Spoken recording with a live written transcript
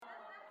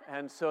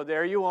And so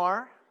there you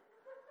are.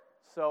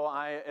 So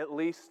I at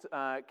least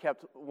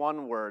kept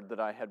one word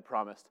that I had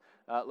promised.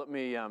 Let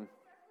me.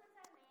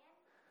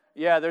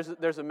 Yeah,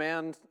 there's a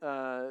man,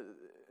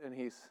 and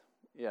he's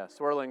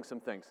swirling some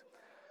things.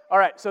 All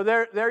right, so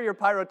there are your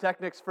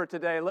pyrotechnics for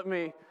today. Let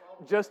me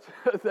just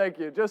thank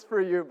you, just for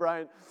you,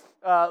 Brian.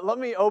 Let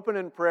me open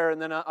in prayer, and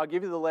then I'll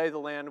give you the lay of the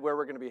land where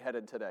we're going to be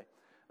headed today.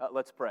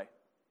 Let's pray.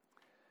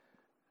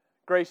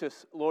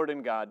 Gracious Lord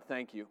and God,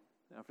 thank you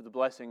for the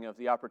blessing of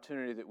the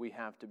opportunity that we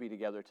have to be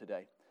together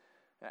today.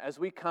 As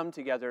we come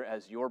together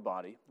as your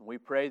body, we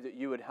pray that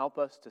you would help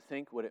us to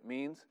think what it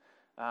means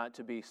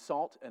to be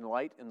salt and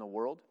light in the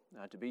world,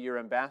 to be your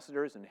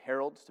ambassadors and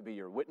heralds, to be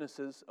your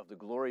witnesses of the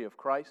glory of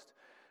Christ.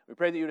 We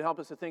pray that you would help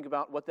us to think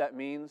about what that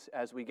means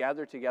as we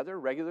gather together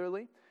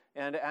regularly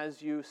and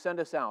as you send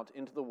us out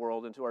into the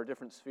world, into our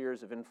different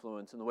spheres of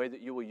influence, and the way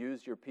that you will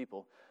use your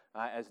people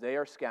as they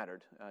are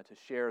scattered to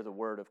share the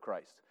word of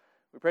Christ.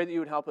 We pray that you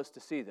would help us to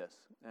see this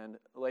and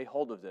lay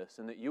hold of this,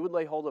 and that you would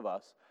lay hold of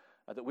us,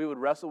 that we would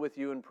wrestle with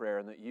you in prayer,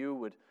 and that you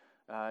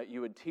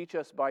would teach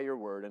us by your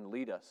word and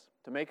lead us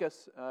to make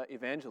us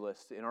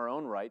evangelists in our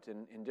own right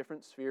in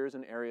different spheres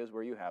and areas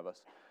where you have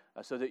us,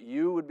 so that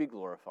you would be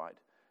glorified.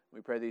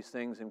 We pray these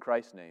things in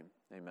Christ's name.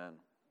 Amen.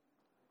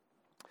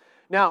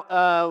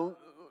 Now,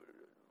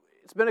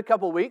 it's been a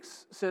couple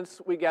weeks since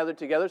we gathered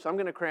together, so I'm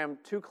going to cram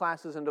two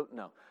classes into...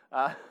 No.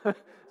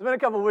 It's been a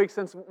couple weeks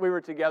since we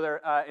were together,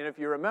 and if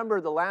you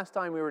remember, the last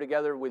time we were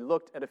together, we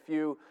looked at a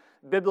few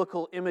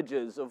biblical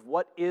images of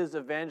what is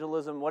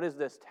evangelism, what is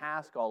this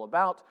task all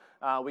about.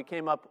 We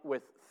came up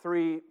with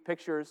 3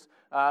 pictures.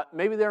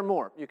 Maybe there are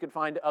more. You could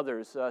find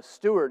others.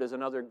 Steward is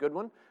another good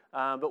one,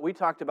 but we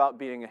talked about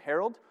being a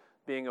herald,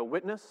 being a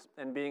witness,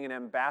 and being an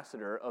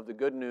ambassador of the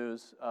good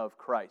news of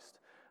Christ.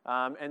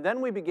 And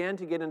then we began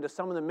to get into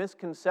some of the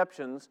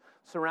misconceptions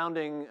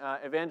surrounding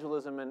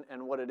evangelism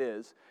and what it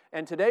is.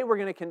 And today we're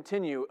going to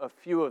continue a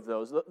few of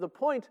those. The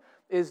point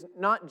is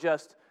not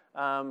just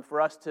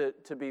for us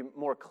to be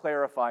more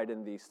clarified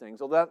in these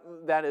things, although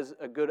that is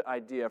a good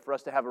idea, for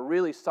us to have a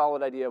really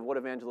solid idea of what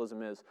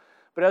evangelism is.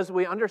 But as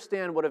we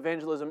understand what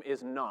evangelism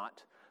is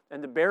not,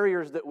 and the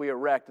barriers that we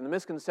erect and the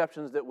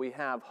misconceptions that we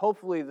have,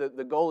 hopefully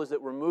the goal is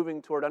that we're moving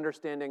toward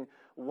understanding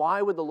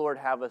why would the Lord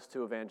have us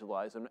to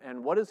evangelize,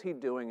 and what is he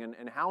doing,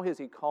 and how has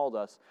he called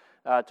us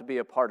to be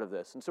a part of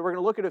this. And so we're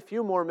going to look at a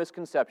few more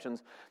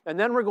misconceptions, and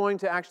then we're going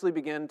to actually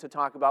begin to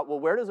talk about, well,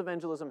 where does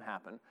evangelism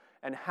happen,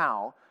 and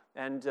how,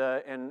 and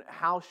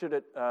how should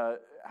it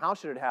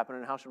happen,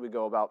 and how should we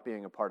go about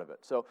being a part of it.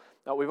 So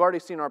we've already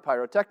seen our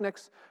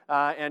pyrotechnics,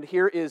 and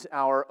here is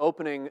our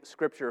opening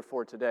scripture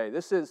for today.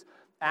 This is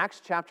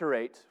Acts chapter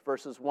 8,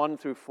 verses 1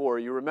 through 4.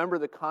 You remember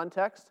the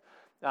context?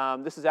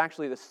 This is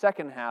actually the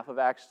second half of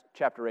Acts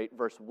chapter 8,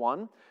 verse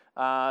 1.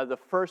 The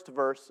first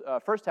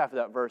half of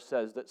that verse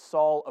says that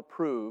Saul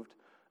approved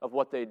of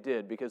what they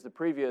did, because the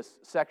previous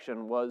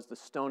section was the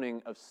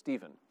stoning of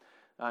Stephen.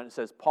 And it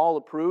says Paul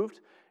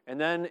approved, and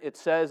then it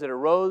says there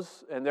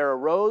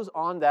arose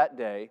on that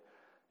day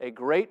a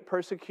great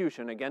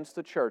persecution against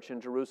the church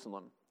in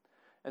Jerusalem.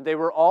 And they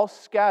were all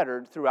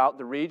scattered throughout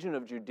the region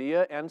of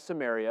Judea and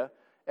Samaria,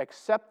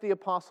 except the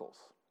apostles.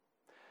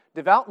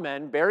 Devout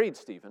men buried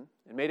Stephen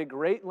and made a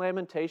great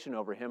lamentation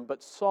over him,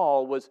 but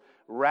Saul was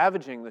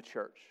ravaging the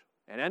church,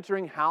 and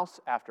entering house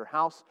after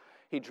house,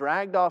 he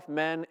dragged off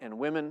men and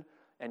women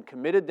and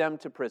committed them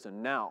to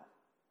prison. Now,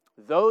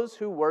 those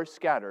who were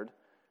scattered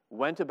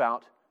went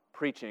about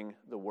preaching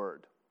the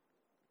word.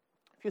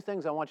 A few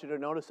things I want you to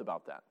notice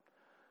about that.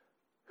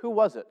 Who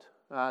was it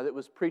that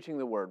was preaching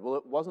the word? Well,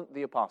 it wasn't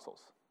the apostles.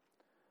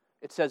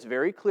 It says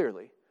very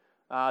clearly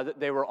that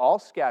they were all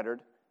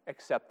scattered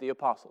except the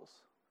apostles.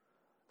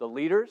 The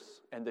leaders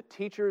and the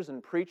teachers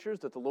and preachers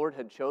that the Lord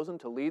had chosen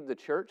to lead the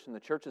church, and the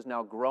church is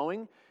now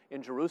growing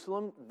in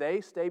Jerusalem,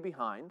 they stay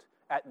behind,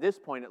 at this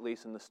point at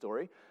least in the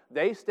story.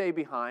 They stay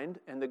behind,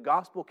 and the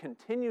gospel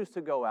continues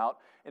to go out,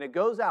 and it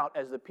goes out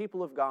as the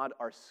people of God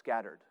are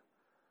scattered.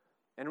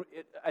 And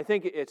I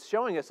think it's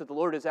showing us that the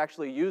Lord is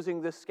actually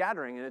using this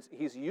scattering, and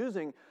he's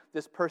using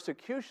this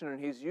persecution, and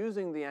he's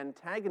using the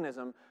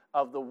antagonism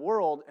of the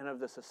world and of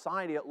the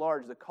society at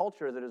large, the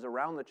culture that is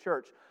around the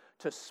church,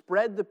 to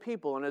spread the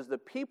people. And as the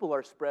people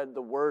are spread,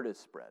 the word is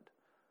spread.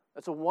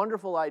 That's a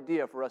wonderful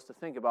idea for us to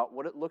think about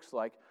what it looks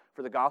like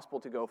for the gospel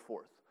to go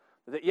forth.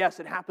 That yes,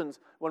 it happens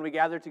when we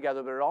gather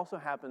together, but it also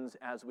happens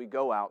as we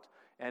go out.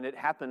 And it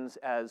happens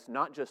as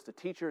not just the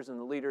teachers and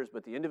the leaders,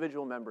 but the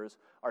individual members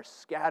are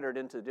scattered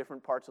into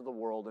different parts of the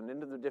world and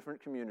into the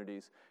different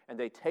communities, and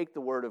they take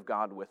the word of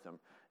God with them.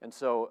 And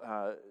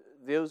so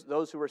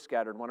those who are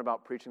scattered went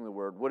about preaching the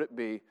word. Would it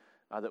be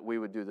that we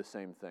would do the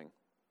same thing?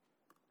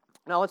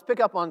 Now let's pick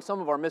up on some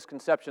of our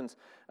misconceptions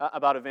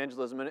about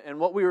evangelism. And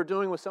what we were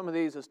doing with some of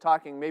these is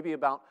talking maybe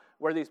about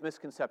where these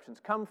misconceptions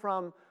come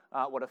from,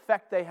 what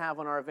effect they have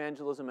on our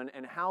evangelism,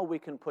 and how we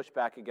can push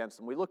back against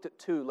them. We looked at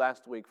 2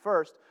 last week.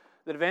 First,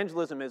 that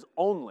evangelism is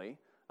only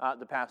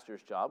the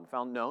pastor's job.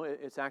 Found no,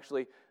 it's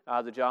actually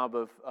the job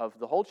of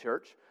the whole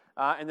church.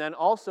 And then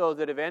also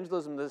that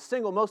evangelism is the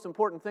single most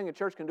important thing a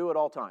church can do at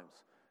all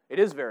times. It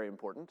is very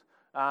important,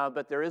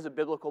 but there is a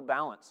biblical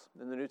balance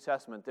in the New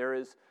Testament.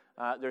 There's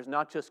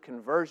not just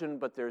conversion,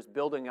 but there's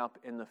building up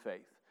in the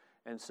faith.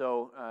 And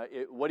so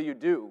what do you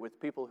do with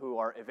people who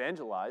are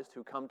evangelized,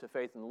 who come to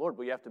faith in the Lord?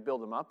 Well, you have to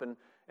build them up, and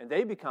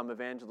they become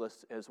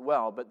evangelists as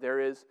well. But there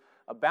is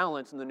a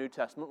balance in the New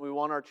Testament. We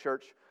want our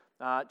church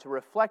to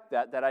reflect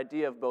that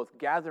idea of both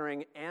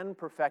gathering and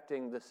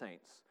perfecting the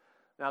saints.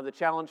 Now, the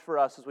challenge for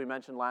us, as we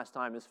mentioned last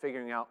time, is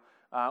figuring out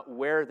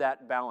where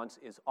that balance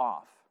is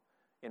off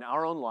in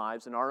our own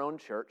lives, in our own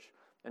church,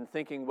 and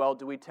thinking, well,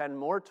 do we tend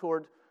more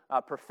toward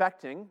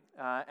perfecting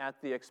at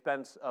the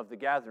expense of the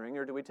gathering,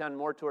 or do we tend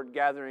more toward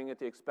gathering at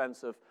the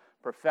expense of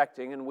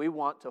perfecting? And we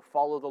want to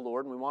follow the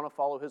Lord, and we want to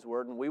follow His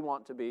Word, and we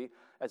want to be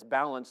as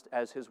balanced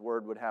as His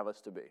Word would have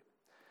us to be.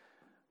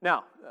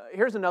 Now,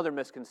 here's another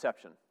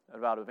misconception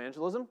about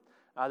evangelism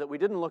that we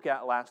didn't look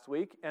at last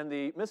week, and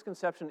the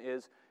misconception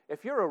is,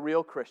 if you're a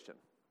real Christian,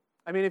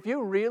 I mean, if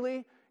you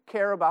really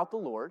care about the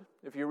Lord,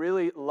 if you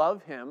really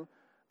love Him,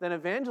 then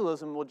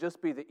evangelism will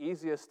just be the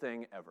easiest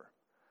thing ever.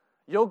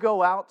 You'll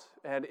go out,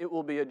 and it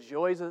will be a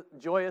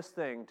joyous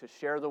thing to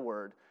share the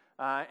Word,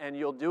 and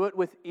you'll do it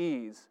with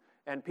ease,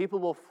 and people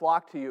will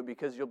flock to you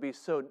because you'll be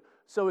so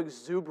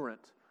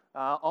exuberant,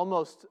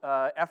 almost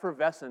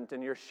effervescent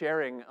in your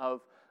sharing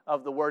of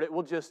the Word. It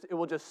will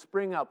just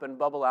spring up and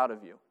bubble out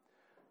of you.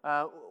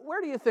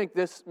 Where do you think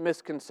this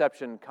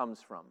misconception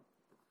comes from?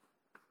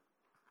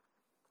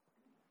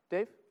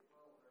 Dave?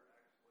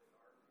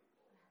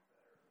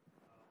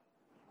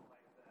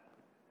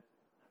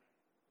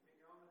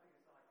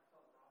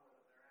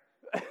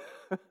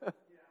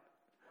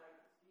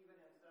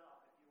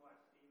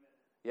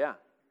 Yeah.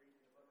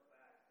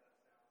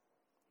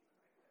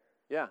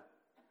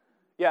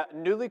 Yeah,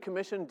 newly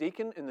commissioned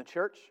deacon in the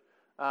church,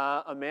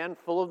 a man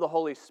full of the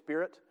Holy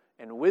Spirit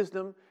and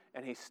wisdom,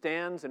 and he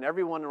stands, and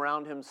everyone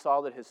around him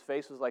saw that his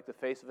face was like the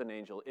face of an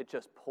angel. It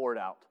just poured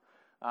out,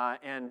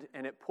 and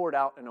it poured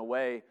out in a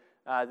way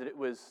that it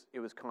was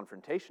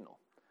confrontational.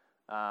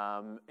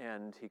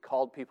 And he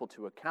called people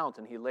to account,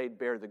 and he laid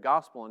bare the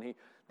gospel, and he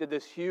did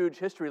this huge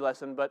history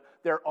lesson. But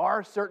there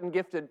are certain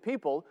gifted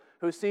people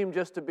who seem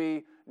just to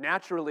be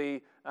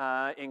naturally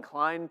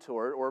inclined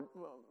toward, or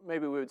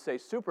maybe we would say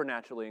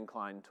supernaturally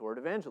inclined toward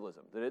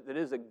evangelism, that it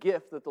is a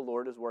gift that the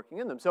Lord is working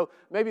in them. So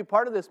maybe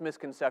part of this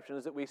misconception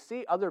is that we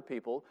see other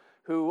people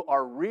who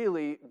are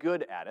really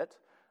good at it,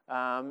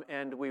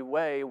 and we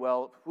weigh,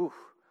 well,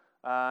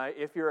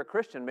 if you're a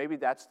Christian, maybe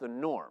that's the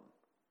norm,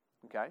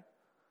 okay?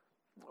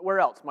 Where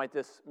else might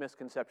this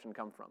misconception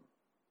come from?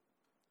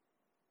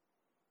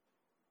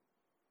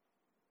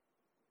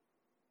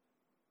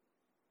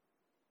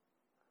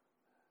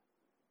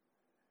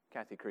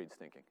 Kathy Creed's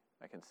thinking.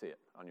 I can see it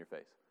on your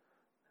face.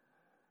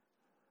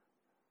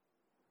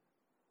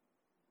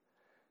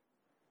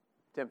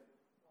 Tim?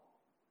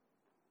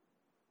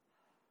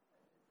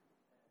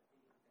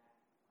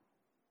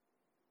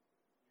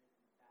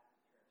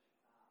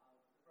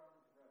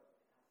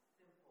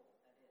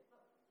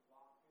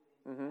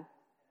 Mm-hmm.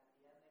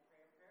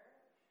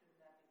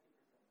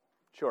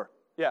 Sure.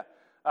 Yeah.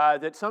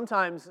 That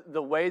sometimes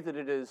the way that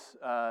it is,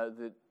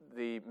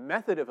 the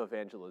method of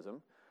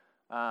evangelism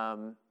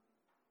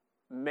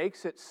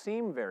makes it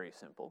seem very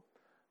simple,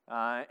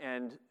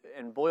 and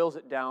boils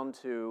it down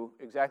to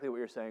exactly what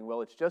you're saying.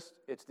 Well,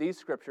 it's these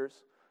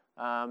scriptures,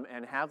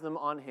 and have them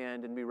on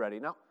hand and be ready.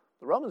 Now,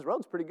 the Romans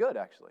Road's pretty good,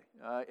 actually.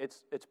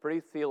 It's pretty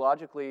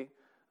theologically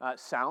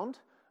sound.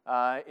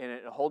 And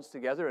it holds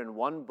together in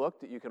one book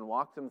that you can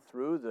walk them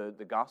through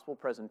the gospel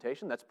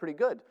presentation. That's pretty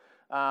good.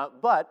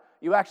 But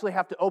you actually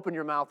have to open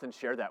your mouth and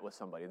share that with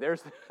somebody.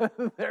 There's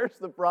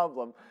the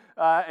problem.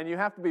 And you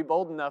have to be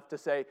bold enough to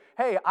say,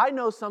 hey, I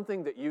know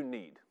something that you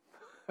need.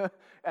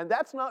 And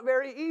that's not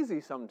very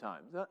easy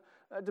sometimes,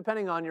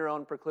 depending on your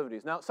own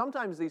proclivities. Now,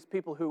 sometimes these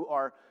people who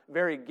are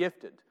very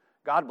gifted,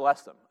 God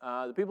bless them,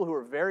 the people who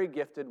are very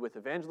gifted with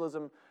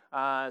evangelism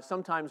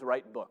sometimes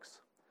write books.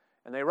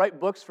 And they write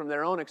books from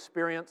their own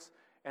experience,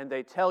 and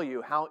they tell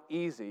you how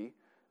easy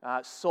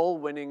soul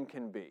winning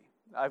can be.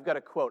 I've got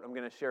a quote I'm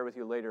going to share with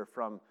you later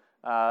from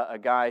a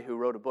guy who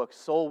wrote a book,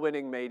 Soul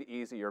Winning Made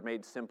Easy or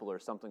Made Simple or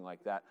something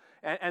like that.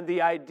 And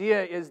the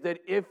idea is that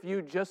if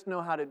you just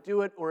know how to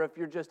do it, or if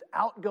you're just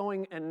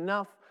outgoing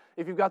enough,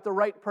 if you've got the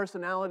right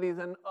personality,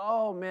 then,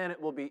 oh man, it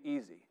will be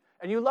easy.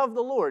 And you love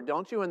the Lord,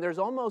 don't you? And there's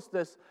almost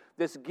this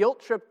guilt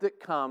trip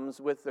that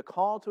comes with the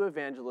call to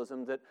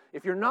evangelism that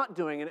if you're not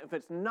doing it, if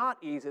it's not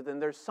easy, then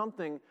there's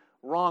something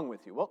wrong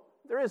with you. Well,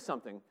 there is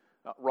something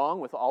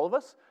wrong with all of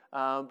us,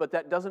 but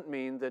that doesn't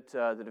mean that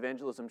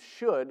evangelism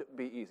should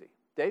be easy.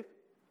 Dave?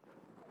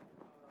 That's an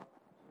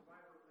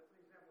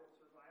example of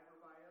survivor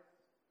bias.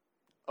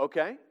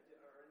 Okay.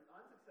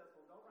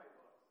 Unsuccessful, don't write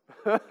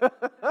books.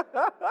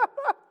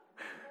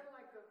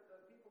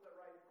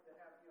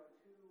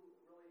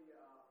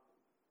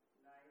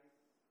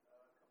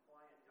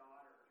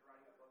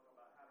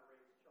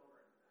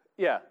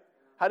 Yeah,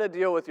 how to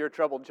deal with your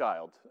troubled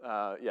child.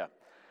 Yeah.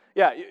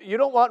 You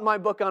don't want my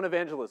book on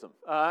evangelism.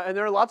 And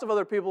there are lots of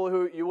other people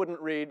who you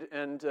wouldn't read,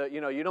 and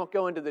you don't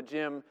go into the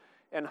gym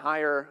and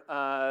hire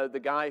the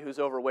guy who's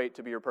overweight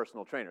to be your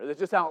personal trainer. That's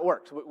just how it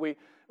works.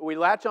 We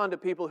latch on to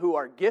people who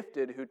are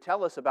gifted, who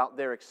tell us about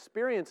their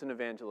experience in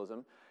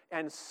evangelism,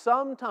 and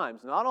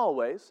sometimes, not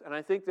always, and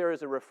I think there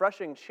is a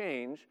refreshing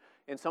change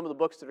in some of the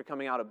books that are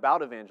coming out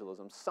about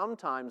evangelism.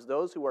 Sometimes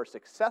those who are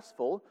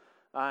successful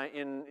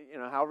in,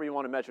 however you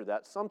want to measure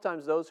that,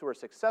 sometimes those who are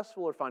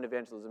successful or find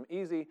evangelism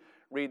easy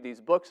read these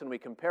books, and we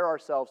compare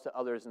ourselves to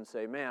others and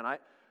say, man,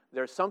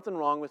 there's something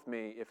wrong with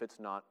me if it's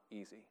not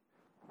easy.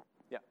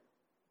 Yeah.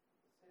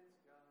 Since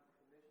God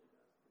commissioned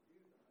us to do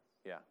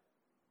this, Yeah.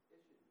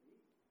 it should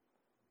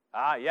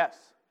be. Yes.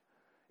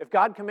 If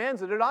God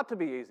commands it, it ought to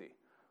be easy.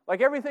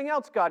 Like everything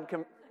else God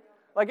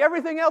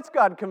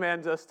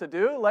commands us to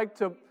do,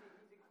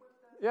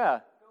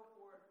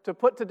 to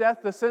put to death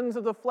the sins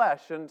of the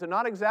flesh and to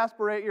not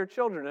exasperate your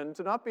children and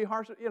to not be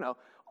harsh,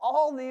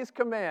 all these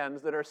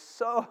commands that are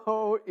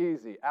so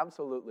easy.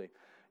 Absolutely.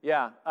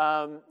 Yeah.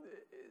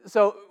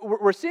 So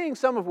we're seeing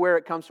some of where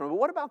it comes from, but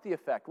what about the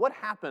effect? What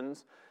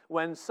happens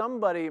when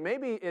somebody,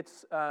 maybe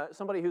it's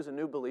somebody who's a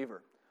new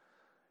believer,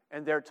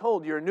 and they're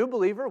told, you're a new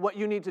believer, what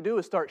you need to do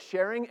is start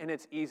sharing, and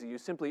it's easy. You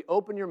simply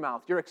open your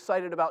mouth. You're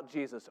excited about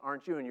Jesus,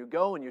 aren't you? And you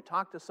go and you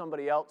talk to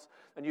somebody else,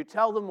 and you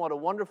tell them what a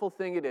wonderful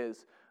thing it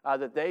is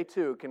that they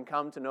too can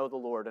come to know the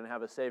Lord and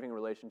have a saving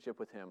relationship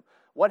with Him.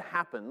 What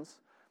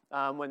happens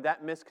when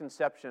that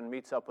misconception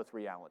meets up with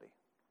reality?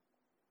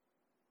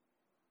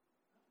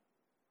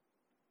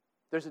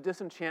 There's a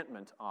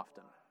disenchantment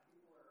often.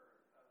 People are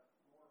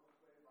more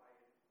persuaded by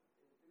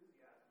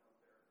enthusiasm of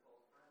their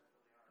close friends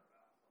than they are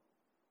about some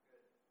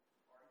good argument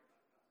about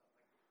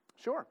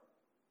something.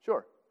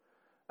 Sure.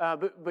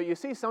 But you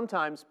see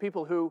sometimes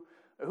people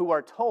who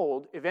are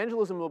told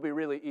evangelism will be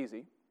really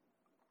easy,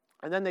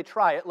 and then they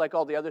try it like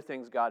all the other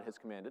things God has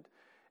commanded,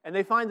 and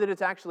they find that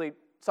it's actually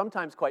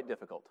sometimes quite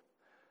difficult.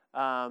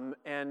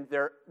 And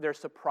they're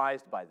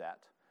surprised by that.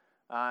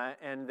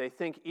 And they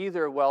think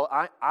either, well,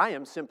 I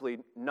am simply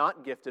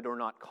not gifted or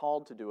not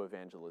called to do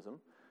evangelism.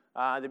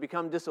 They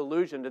become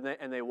disillusioned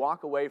and they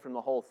walk away from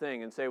the whole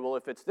thing and say, well,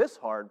 if it's this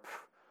hard,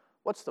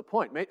 what's the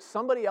point?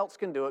 Somebody else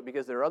can do it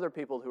because there are other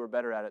people who are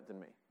better at it than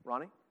me.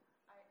 Ronnie?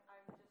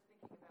 I'm just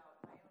thinking about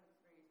my own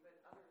experience, but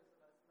others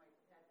of us might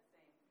have had the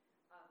same.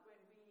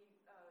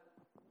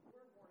 When we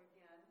were born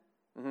again,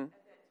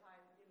 at that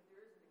time,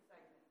 there is an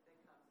excitement that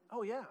comes.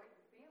 Oh, yeah. Your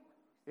family.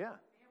 Yeah.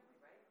 Family,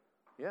 right?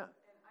 Yeah.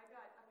 And I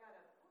got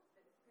a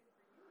that's good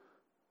for you,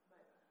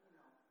 but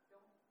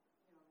don't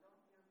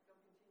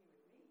continue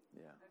with me.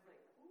 Yeah. I was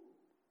like, ooh,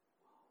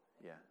 wow.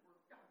 Yeah.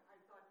 I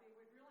thought they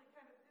would really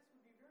this would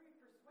be very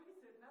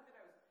persuasive. Not that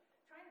I was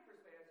trying to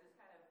persuade, I was just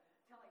kind of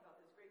telling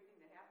about this great thing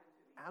that happened to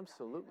me.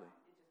 Absolutely.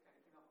 It just kind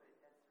of came up, but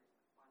that's the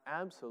response.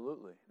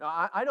 Absolutely. Now,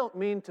 I don't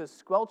mean to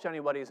squelch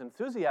anybody's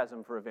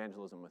enthusiasm for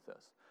evangelism with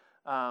this.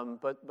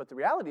 But the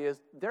reality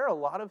is there are a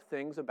lot of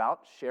things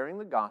about sharing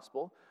the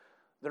gospel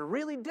that are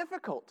really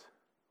difficult.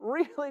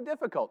 Really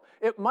difficult.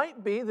 It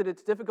might be that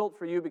it's difficult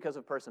for you because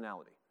of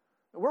personality.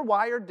 We're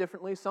wired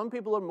differently. Some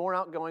people are more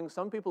outgoing.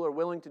 Some people are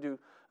willing to do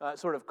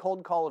sort of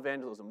cold call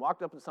evangelism.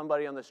 Walked up to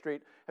somebody on the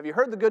street, have you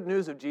heard the good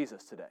news of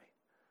Jesus today?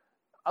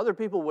 Other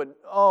people would,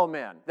 oh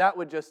man, that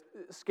would just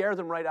scare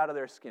them right out of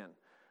their skin.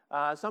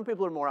 Some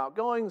people are more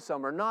outgoing,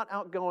 some are not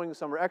outgoing,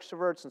 some are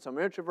extroverts and some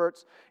are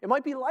introverts. It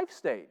might be life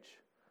stage.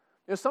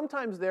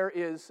 Sometimes there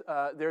is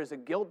a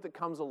guilt that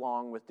comes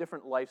along with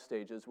different life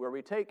stages where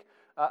we take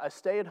a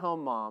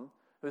stay-at-home mom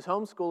who's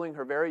homeschooling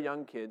her very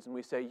young kids, and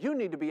we say, you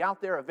need to be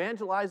out there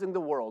evangelizing the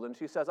world. And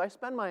she says, I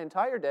spend my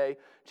entire day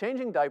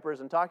changing diapers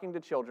and talking to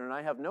children, and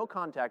I have no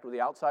contact with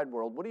the outside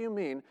world. What do you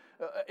mean?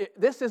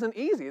 This isn't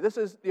easy. This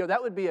is,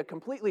 that would be a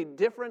completely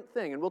different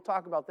thing, and we'll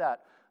talk about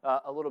that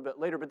a little bit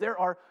later. But there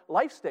are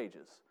life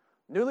stages,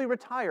 newly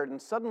retired,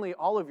 and suddenly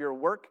all of your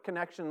work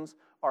connections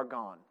are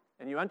gone.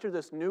 And you enter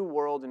this new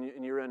world,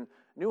 and you're in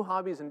new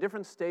hobbies and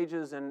different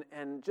stages and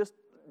just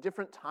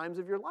different times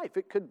of your life.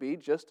 It could be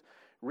just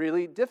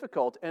really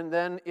difficult. And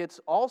then it's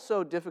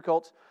also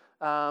difficult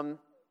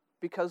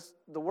because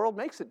the world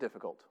makes it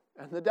difficult,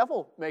 and the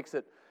devil makes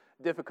it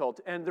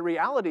difficult. And the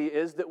reality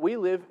is that we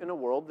live in a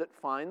world that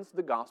finds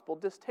the gospel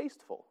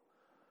distasteful.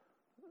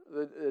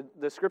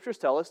 The scriptures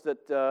tell us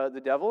that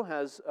the devil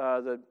has,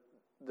 the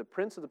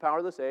prince of the power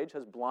of this age,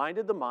 has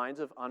blinded the minds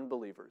of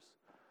unbelievers.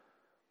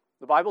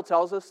 The Bible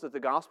tells us that the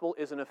gospel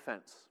is an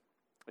offense.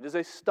 It is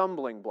a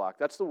stumbling block.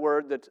 That's the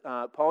word that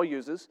Paul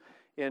uses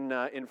in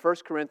 1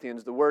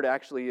 Corinthians. The word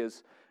actually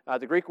is,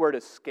 the Greek word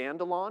is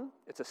scandalon.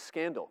 It's a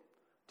scandal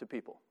to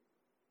people.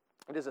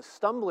 It is a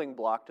stumbling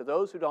block to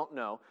those who don't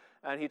know.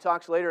 And he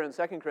talks later in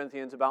 2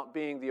 Corinthians about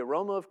being the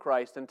aroma of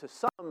Christ. And to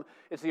some,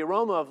 it's the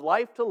aroma of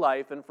life to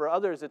life. And for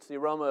others, it's the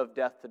aroma of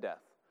death to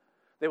death.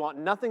 They want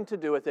nothing to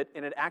do with it,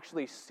 and it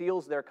actually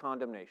seals their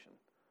condemnation.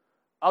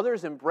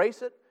 Others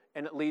embrace it,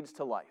 and it leads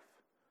to life.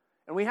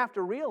 And we have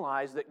to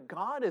realize that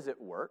God is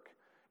at work,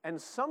 and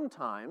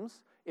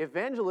sometimes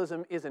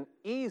evangelism isn't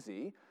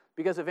easy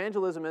because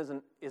evangelism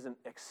isn't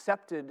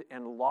accepted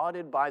and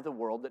lauded by the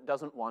world that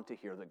doesn't want to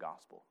hear the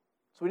gospel.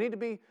 So we need to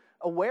be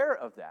aware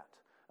of that.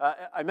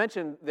 I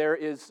mentioned there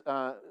is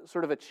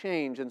sort of a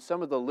change in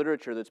some of the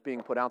literature that's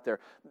being put out there.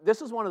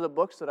 This is one of the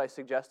books that I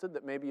suggested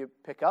that maybe you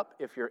pick up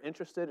if you're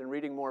interested in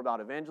reading more about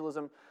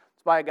evangelism.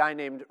 It's by a guy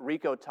named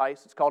Rico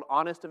Tice. It's called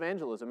Honest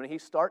Evangelism, and he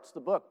starts the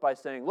book by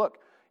saying, look,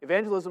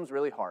 evangelism's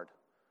really hard.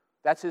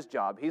 That's his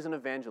job. He's an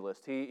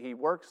evangelist. He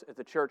works at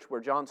the church where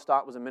John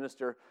Stott was a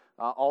minister,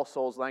 All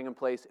Souls, Langham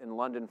Place in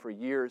London for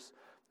years.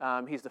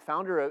 He's the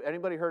founder of,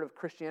 anybody heard of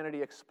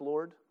Christianity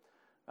Explored?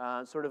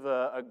 Sort of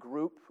a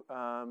group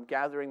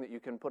gathering that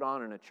you can put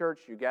on in a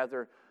church. You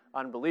gather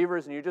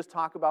unbelievers and you just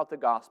talk about the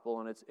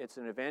gospel, and it's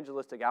an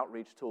evangelistic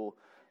outreach tool.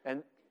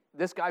 And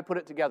this guy put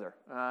it together,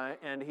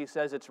 and he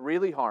says it's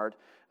really hard.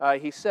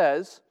 He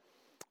says,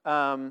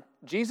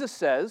 Jesus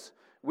says,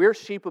 we're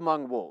sheep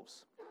among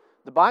wolves.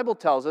 The Bible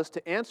tells us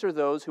to answer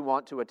those who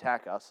want to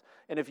attack us,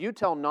 and if you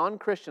tell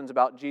non-Christians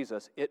about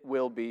Jesus, it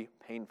will be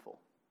painful.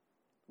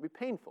 It'll be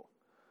painful.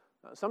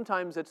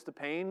 Sometimes it's the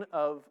pain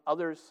of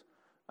others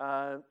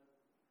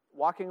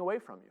walking away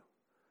from you.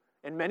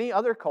 In many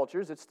other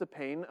cultures, it's the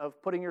pain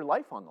of putting your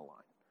life on the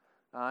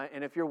line.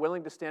 And if you're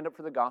willing to stand up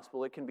for the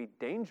gospel, it can be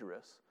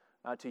dangerous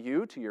to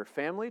you, to your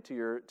family,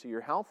 to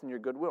your health, and your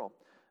goodwill.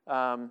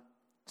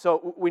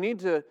 So we need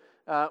to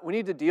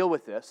deal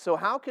with this. So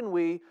how can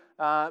we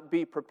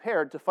be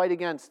prepared to fight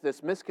against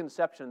this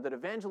misconception that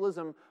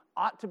evangelism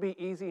ought to be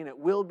easy and it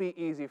will be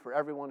easy for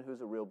everyone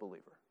who's a real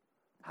believer?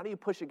 How do you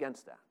push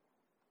against that?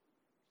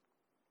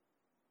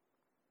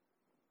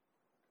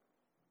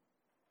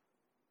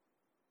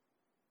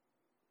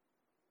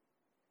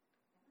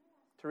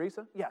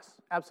 Teresa?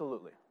 Yes,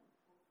 absolutely.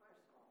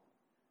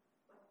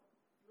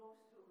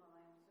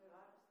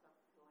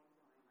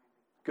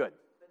 Good.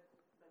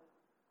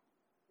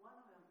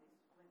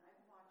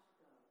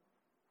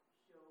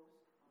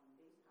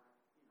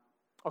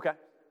 Okay.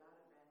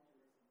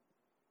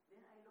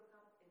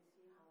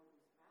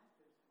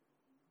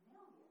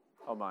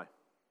 Oh my. And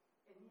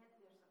yet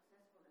they're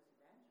successful as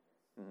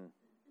evangelists. Mm-hmm.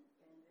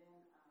 And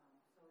then,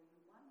 so you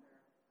wonder,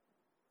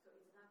 so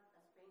it's not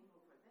as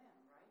painful for them,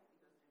 right?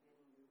 Because they're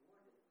getting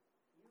rewarded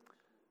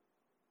hugely.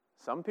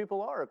 Some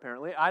people are,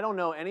 apparently. I don't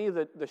know any of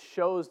the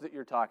shows that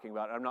you're talking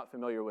about. I'm not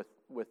familiar with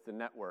the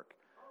network.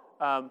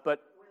 But well,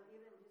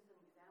 even just an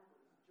example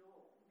is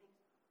Joel. He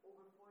makes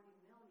over 40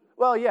 million.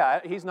 Well, yeah,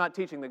 he's not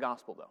teaching the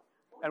gospel, though.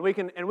 And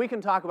we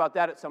can talk about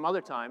that at some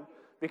other time,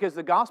 because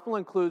the gospel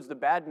includes the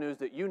bad news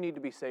that you need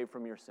to be saved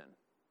from your sin.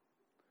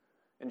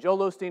 And Joel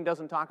Osteen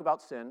doesn't talk about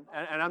sin,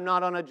 and I'm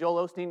not on a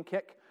Joel Osteen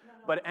kick,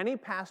 but any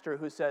pastor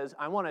who says,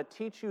 I want to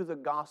teach you the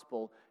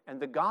gospel, and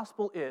the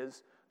gospel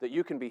is that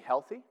you can be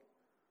healthy,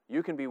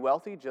 you can be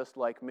wealthy just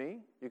like me,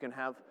 you can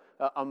have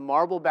a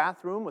marble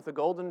bathroom with a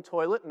golden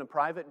toilet and a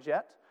private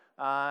jet,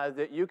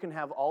 that you can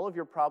have all of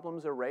your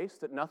problems erased,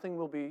 that nothing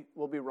will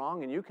be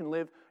wrong, and you can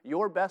live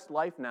your best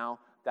life now.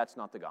 That's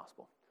not the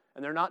gospel.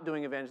 And they're not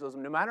doing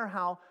evangelism. No matter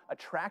how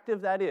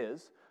attractive that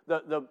is,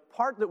 the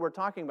part that we're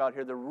talking about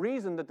here, the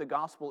reason that the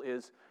gospel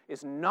is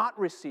not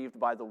received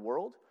by the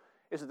world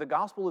is that the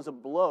gospel is a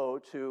blow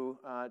to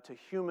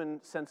human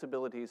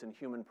sensibilities and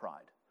human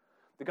pride.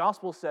 The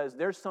gospel says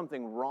there's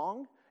something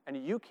wrong and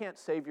you can't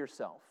save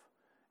yourself.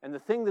 And the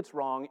thing that's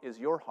wrong is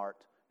your heart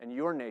and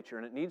your nature,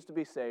 and it needs to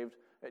be saved.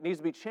 It needs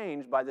to be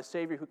changed by the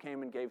Savior who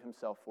came and gave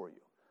himself for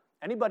you.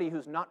 Anybody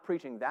who's not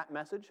preaching that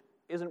message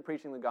isn't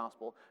preaching the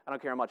gospel. I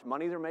don't care how much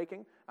money they're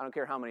making. I don't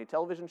care how many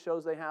television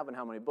shows they have and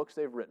how many books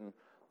they've written.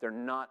 They're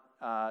not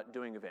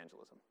doing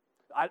evangelism.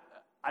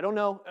 I don't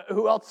know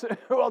who else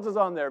is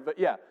on there, but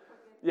yeah.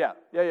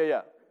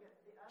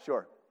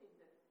 Sure.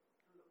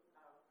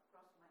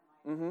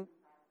 Mm-hmm.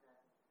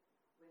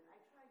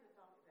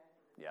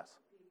 Yes.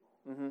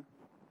 Mm-hmm.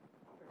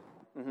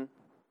 Mm-hmm.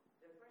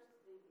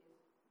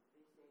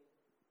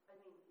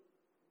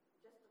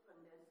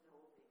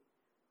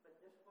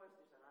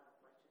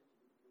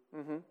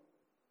 Mm-hmm.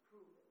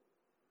 Prove it.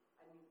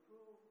 I mean,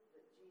 prove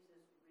that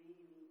Jesus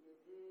really did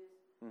this.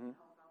 Mm-hmm.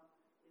 How come,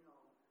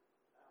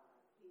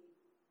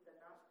 the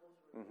Gospels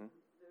were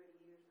 30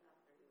 years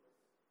after he was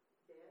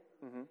dead,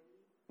 and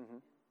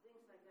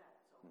things like that.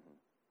 So,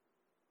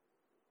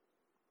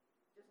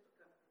 just to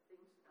cut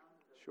things down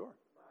to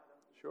the bottom.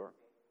 Sure.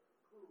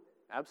 Prove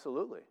it.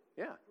 Absolutely.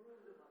 Yeah.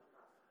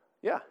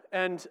 Yeah,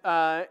 and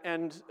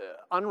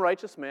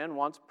unrighteous man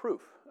wants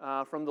proof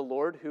from the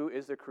Lord, who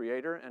is the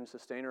creator and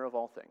sustainer of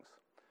all things.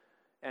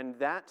 And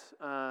that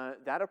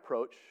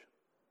approach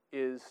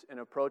is an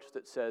approach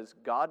that says,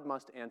 God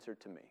must answer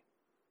to me.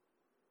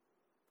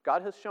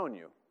 God has shown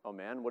you, oh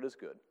man, what is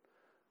good,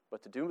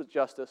 but to do with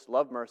justice,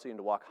 love mercy, and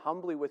to walk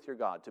humbly with your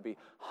God, to be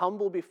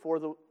humble before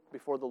the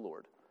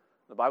Lord.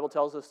 The Bible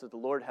tells us that the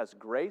Lord has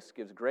grace,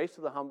 gives grace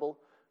to the humble,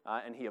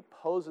 and he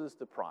opposes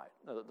the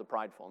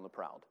prideful and the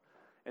proud.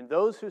 And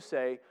those who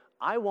say,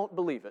 I won't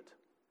believe it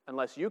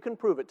unless you can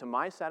prove it to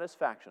my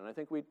satisfaction. I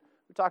think we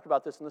talked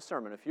about this in the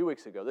sermon a few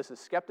weeks ago. This is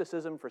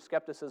skepticism for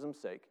skepticism's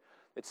sake.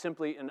 It's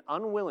simply an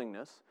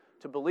unwillingness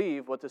to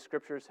believe what the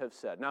Scriptures have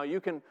said. Now,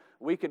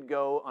 we could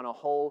go on a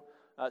whole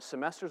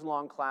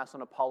semesters-long class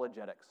on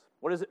apologetics.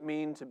 What does it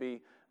mean to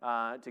be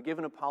to give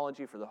an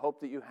apology for the hope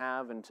that you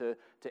have and to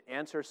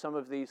answer some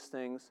of these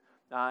things.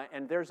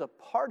 And there's a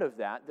part of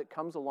that that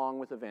comes along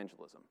with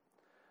evangelism.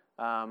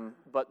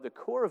 But the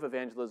core of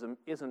evangelism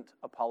isn't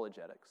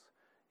apologetics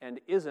and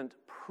isn't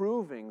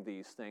proving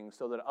these things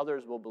so that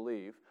others will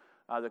believe.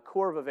 The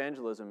core of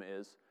evangelism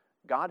is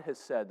God has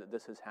said that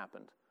this has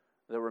happened.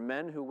 There were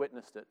men who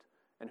witnessed it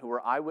and who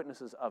were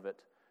eyewitnesses of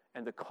it.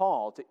 And the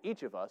call to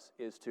each of us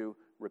is to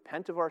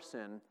repent of our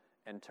sin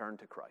and turn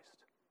to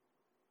Christ.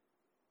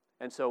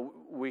 And so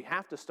we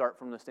have to start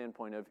from the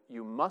standpoint of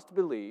you must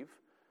believe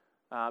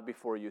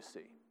before you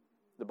see.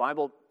 The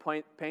Bible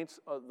paints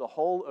the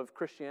whole of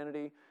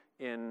Christianity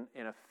in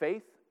a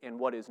faith in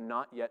what is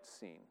not yet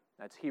seen.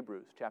 That's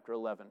Hebrews chapter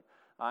 11.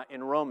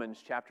 In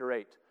Romans chapter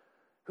 8.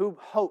 Who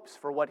hopes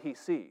for what he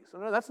sees?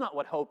 No, that's not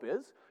what hope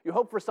is. You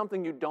hope for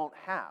something you don't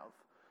have.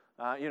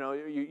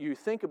 You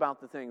think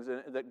about the things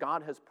that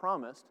God has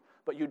promised,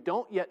 but you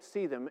don't yet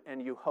see them,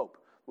 and you hope.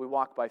 We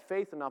walk by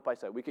faith and not by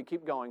sight. We could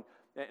keep going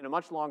in a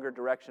much longer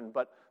direction,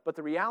 but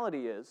the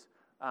reality is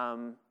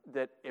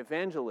that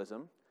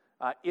evangelism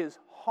is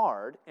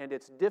hard and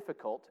it's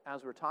difficult,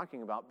 as we're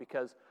talking about,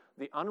 because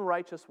the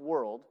unrighteous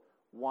world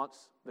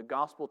wants the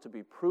gospel to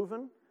be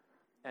proven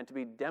and to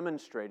be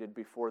demonstrated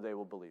before they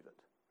will believe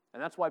it.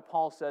 And that's why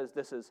Paul says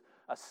this is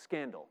a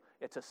scandal.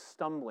 It's a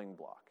stumbling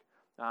block.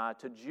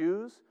 To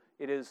Jews,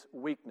 it is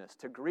weakness.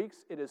 To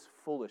Greeks, it is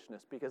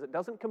foolishness because it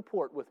doesn't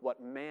comport with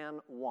what man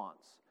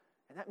wants.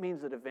 And that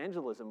means that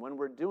evangelism, when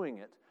we're doing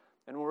it,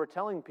 and when we're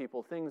telling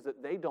people things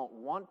that they don't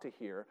want to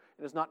hear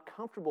and is not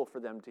comfortable for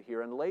them to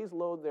hear and lays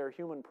low their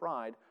human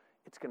pride,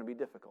 it's going to be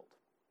difficult.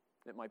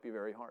 It might be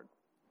very hard.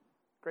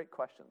 Great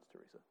questions,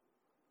 Teresa.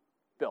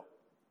 Bill.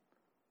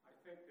 I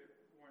think that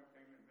one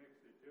thing that makes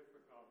it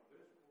difficult,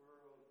 this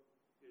world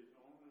is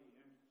only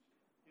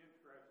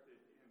interested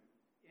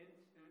in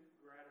instant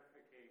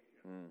gratification.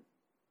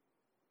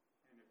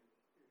 And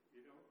if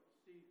you don't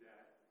see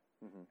that,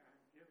 and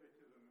give it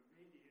to them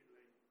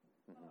immediately,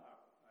 I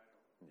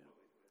don't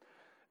believe it.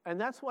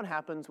 And that's what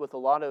happens with a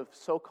lot of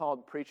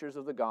so-called preachers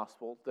of the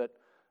gospel, that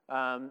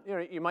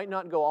you might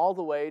not go all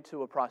the way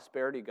to a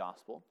prosperity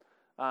gospel,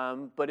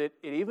 but it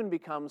even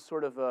becomes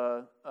sort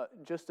of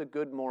just a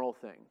good moral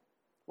thing.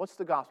 What's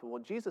the gospel?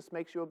 Well, Jesus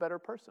makes you a better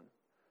person.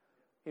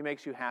 He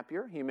makes you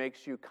happier. He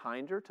makes you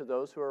kinder to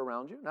those who are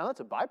around you. Now,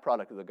 that's a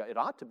byproduct of it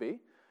ought to be,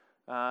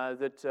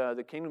 that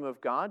the kingdom of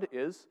God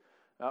is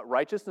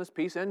righteousness,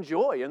 peace, and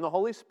joy in the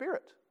Holy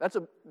Spirit.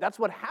 That's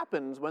what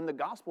happens when the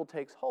gospel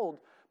takes hold,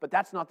 but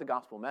that's not the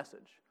gospel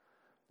message.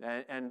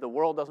 And the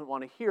world doesn't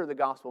want to hear the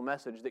gospel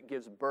message that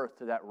gives birth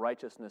to that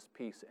righteousness,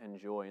 peace, and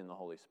joy in the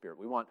Holy Spirit.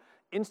 We want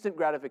instant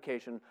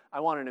gratification. I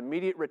want an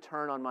immediate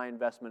return on my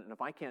investment, and if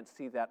I can't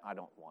see that, I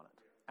don't want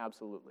it.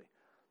 Absolutely.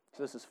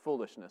 So this is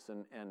foolishness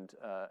and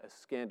a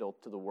scandal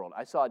to the world.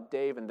 I saw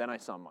Dave, and then I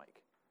saw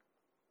Mike.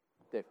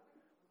 Dave.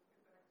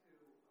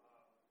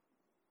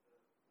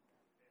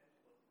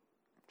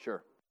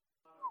 Sure.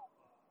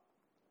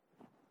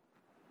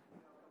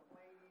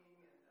 Complaining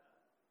and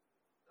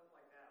stuff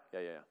like that.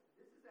 Yeah.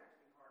 This is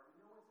actually hard. We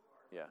know it's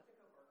hard. Yeah. Let's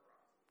pick up our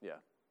cross Yeah.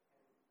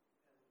 and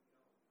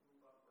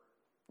move upward.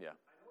 Yeah.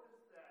 I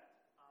noticed that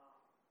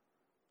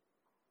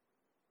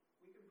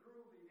we can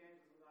prove the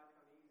evangelism not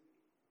come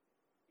easy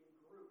in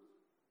groups.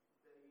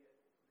 The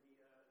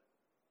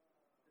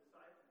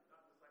disciples,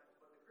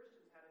 but the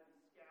Christians had to be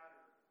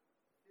scattered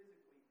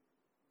physically,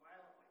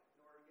 violently, in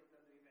order to get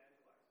them to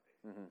evangelize,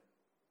 basically.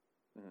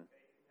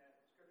 Okay, in that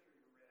scripture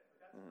you read.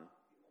 But that's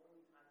not the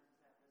only time this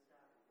happened. This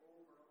happened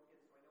over and over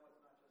again, so I know it's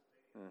not just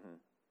a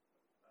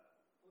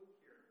fluke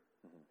here.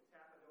 It's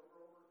happened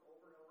over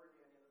and over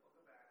again in the book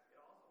of Acts. It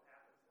also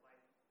happens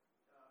like,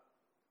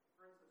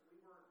 for instance,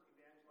 we weren't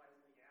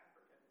evangelizing the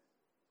Africans,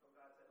 so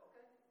God said,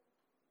 okay.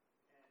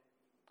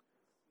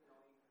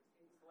 And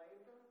he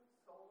enslaved them,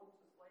 sold them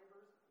to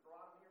slavers,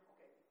 brought them here.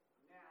 Okay,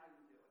 now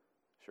you do it.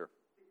 Sure.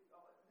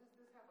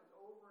 This happens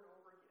over and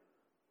over again.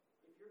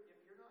 If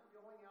you're not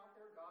going out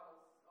there, God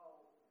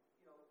will,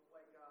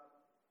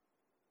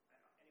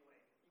 anyway,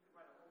 you could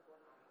write a whole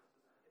book on this,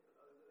 the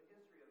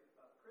history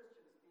of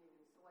Christians being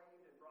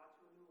enslaved and brought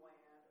to a new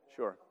land, or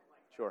Sure. something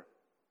like that. Sure.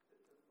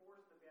 To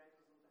force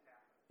evangelism to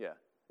happen. Yeah.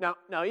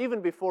 Now,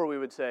 even before we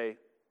would say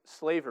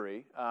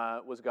slavery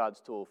was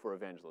God's tool for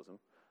evangelism,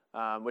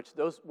 which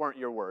those weren't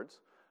your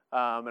words,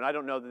 and I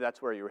don't know that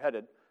that's where you were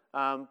headed,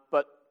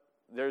 but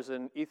there's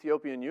an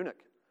Ethiopian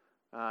eunuch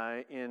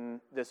in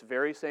this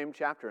very same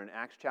chapter, in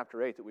Acts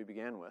chapter 8 that we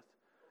began with.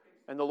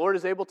 And the Lord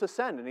is able to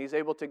send, and he's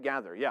able to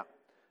gather. Yeah.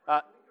 We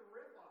can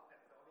riff off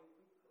that, though. I mean,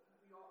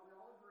 we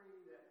all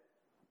agree that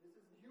this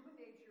is human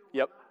nature.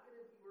 Yep.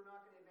 We're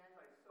not going to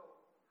evangelize.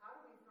 So how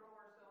do we throw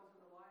ourselves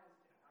in the lion's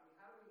den? I mean,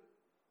 how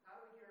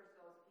do we get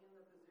ourselves in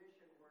the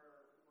position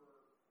where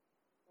we're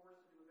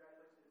forced to do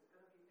evangelization? It's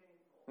going to be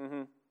painful.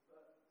 So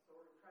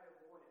we're going to try to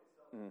avoid it.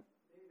 So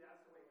maybe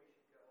that's the way we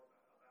should go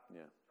about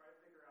Yeah. this. Try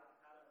to figure out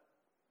how to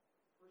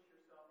push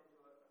yourself into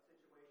a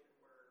situation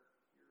where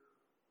you're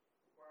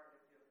required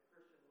to give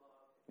Christian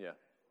love. Yeah.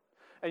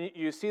 And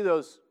you see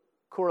those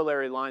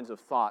corollary lines of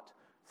thought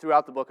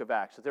throughout the book of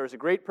Acts. That there was a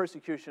great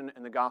persecution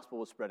and the gospel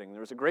was spreading.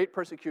 There was a great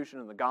persecution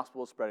and the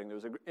gospel was spreading.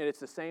 And it's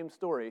the same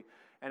story.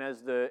 And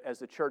as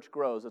the church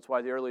grows, that's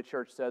why the early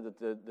church said that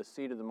the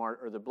seed of the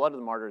or the blood of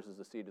the martyrs is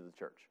the seed of the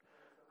church,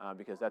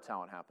 because that's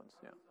how it happens.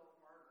 Yeah.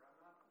 Self-martyr,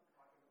 I'm not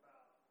talking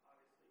about,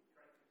 obviously,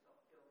 trying to get yourself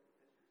killed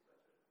because you're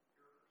such a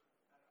jerk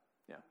or something.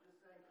 Yeah. I'm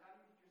just saying, how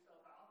do you get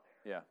yourself out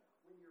there? Yeah.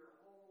 When your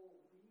whole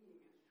being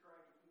is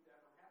trying to keep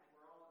that from happening.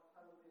 We're all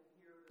huddled in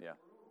here in Yeah.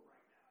 this room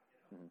right now,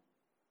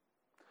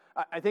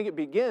 I think it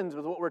begins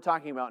with what we're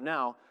talking about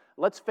now.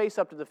 Let's face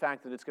up to the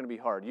fact that it's going to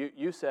be hard.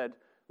 You said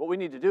what we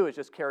need to do is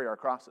just carry our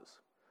crosses.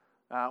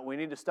 We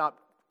need to stop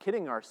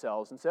kidding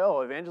ourselves and say, oh,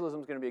 evangelism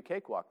is going to be a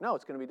cakewalk. No,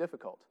 it's going to be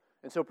difficult.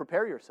 And so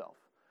prepare yourself.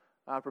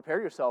 Prepare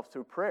yourself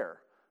through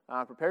prayer.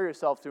 Prepare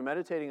yourself through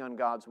meditating on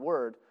God's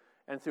word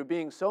and through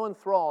being so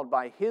enthralled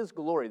by His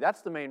glory.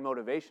 That's the main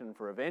motivation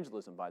for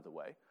evangelism, by the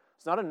way.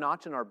 It's not a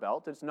notch in our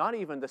belt. It's not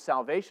even the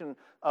salvation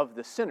of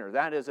the sinner.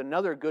 That is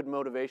another good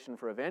motivation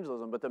for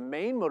evangelism. But the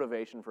main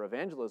motivation for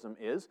evangelism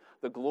is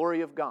the glory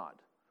of God.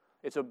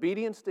 It's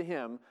obedience to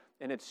Him,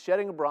 and it's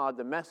shedding abroad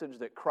the message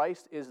that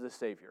Christ is the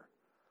Savior.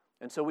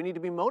 And so we need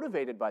to be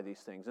motivated by these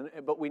things.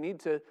 But we need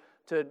to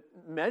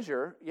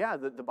measure,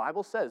 the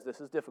Bible says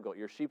this is difficult.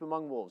 You're sheep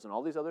among wolves and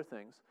all these other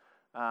things.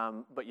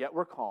 But yet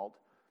we're called.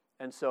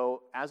 And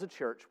so as a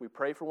church, we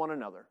pray for one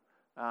another.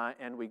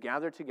 And we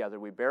gather together,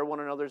 we bear one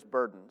another's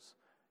burdens,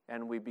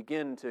 and we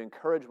begin to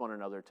encourage one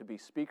another to be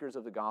speakers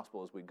of the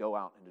gospel as we go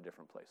out into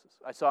different places.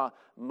 I saw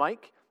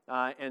Mike,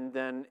 and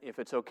then if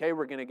it's okay,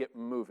 we're going to get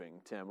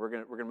moving, Tim. We're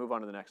going to move on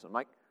to the next one.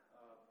 Mike?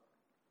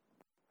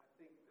 I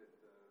think that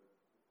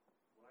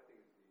what I think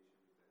is the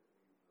issue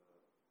is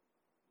that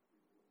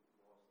we've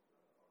lost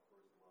our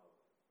first love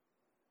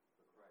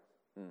for Christ.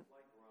 Mm.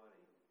 Like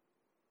Ronnie,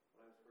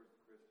 when I was first a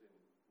Christian,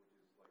 which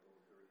is like over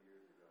 30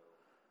 years ago,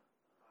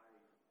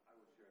 I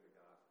was sharing the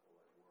gospel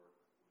at work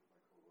with my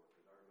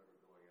coworkers. I remember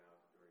going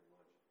out during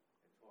lunch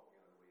and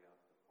talking on the way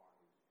out to the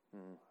parking lot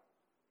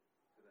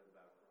to them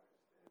about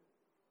Christ.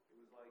 And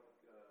it was like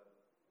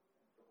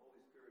the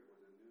Holy Spirit was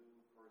a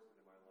new person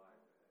in my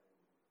life, and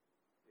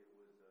it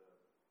was a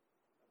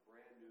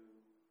brand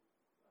new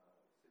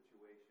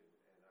situation,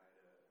 and I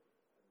had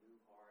a new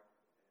heart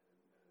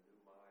and a new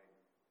mind,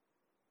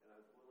 and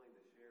I was willing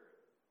to share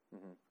it.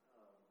 Mm-hmm.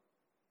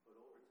 But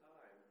over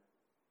time,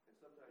 and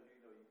sometimes you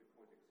could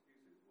point to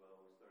excuses.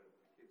 Well, the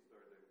kids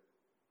started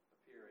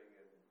appearing,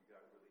 and you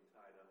got really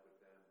tied up with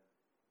them.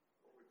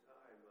 Over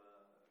time,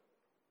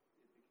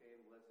 it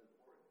became less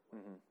important.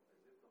 Mm-hmm.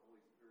 As if the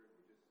Holy Spirit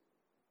were just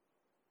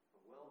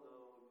a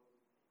well-known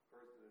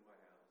person in my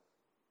house.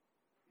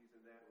 He's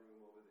in that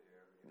room over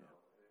there, you know.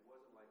 And it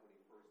wasn't like when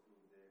he first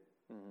moved in.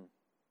 Mm-hmm.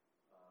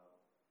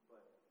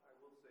 But I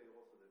will say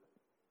also that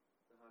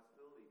the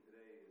hostility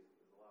today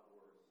is a lot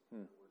worse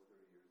Mm. than it was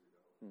 30 years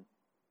ago. Mm.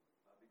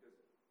 Because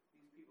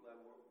these people that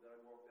I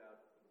walked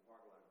out in the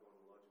parking lot going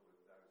to lunch with,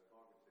 that I was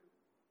talking to,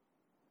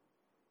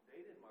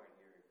 they didn't mind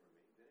hearing from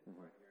me. They didn't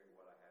mind hearing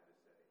what I had to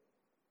say.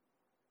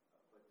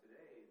 But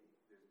today,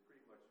 there's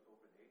pretty much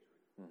open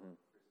hatred for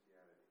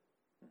Christianity.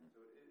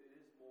 So it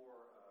is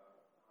more a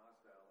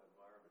hostile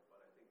environment,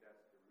 but I think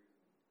that's the reason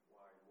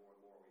why more and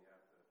more we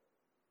have to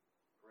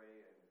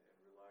pray and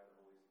rely on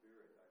the Holy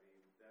Spirit. I mean,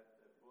 that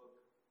book,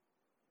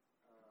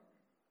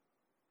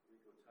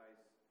 Rico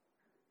Tice,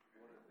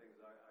 one of the things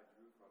I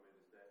drew from it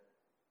is that,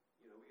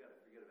 we got to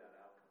forget about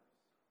outcomes.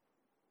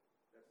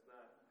 That's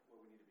not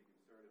what we need to be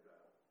concerned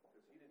about,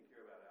 because he didn't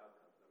care about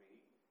outcomes. I mean,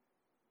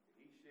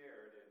 he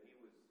shared, and he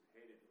was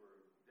hated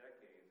for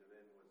decades, and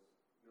then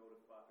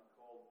was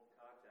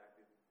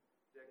contacted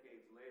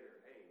decades later.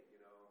 Hey,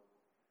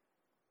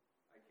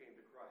 I came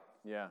to Christ.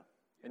 Yeah.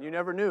 And you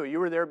never knew. You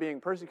were there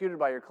being persecuted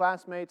by your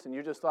classmates, and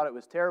you just thought it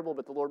was terrible,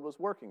 but the Lord was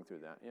working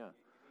through that. Yeah.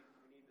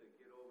 We need to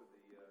get over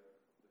the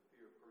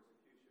fear of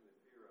persecution, the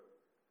fear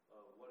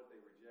of what if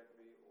they reject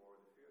me, or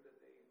the fear that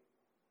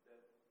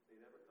they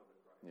never come to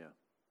Christ. Yeah.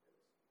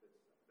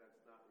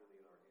 That's not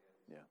really in our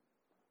hands. Yeah.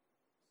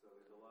 So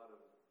there's a lot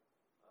of,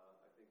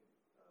 I think,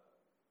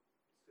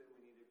 sin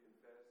we need to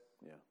confess.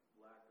 Yeah.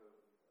 Lack of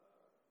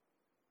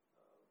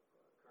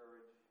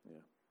courage.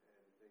 Yeah.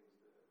 And things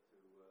to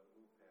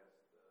move past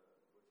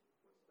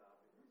what's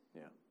stopping us.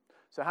 Yeah.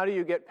 So how do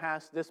you get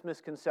past this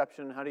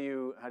misconception? How do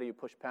you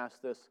push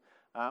past this?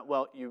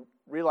 Well, you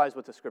realize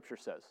what the Scripture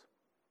says.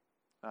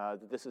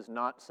 That this is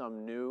not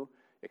some new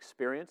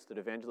experience, that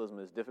evangelism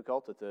is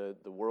difficult, that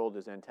the world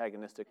is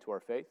antagonistic to our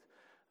faith.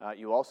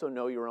 You also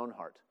know your own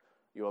heart.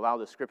 You allow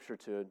the Scripture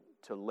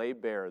to lay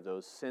bare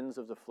those sins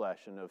of the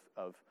flesh and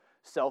of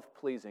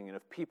self-pleasing and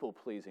of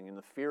people-pleasing and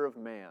the fear of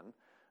man,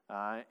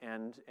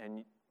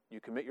 and you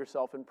commit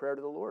yourself in prayer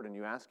to the Lord, and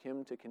you ask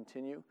Him to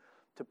continue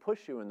to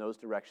push you in those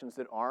directions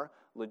that are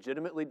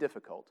legitimately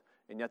difficult,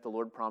 and yet the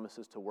Lord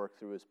promises to work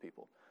through His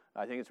people.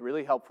 I think it's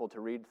really helpful to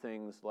read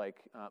things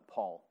like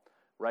Paul,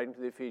 writing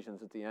to the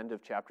Ephesians at the end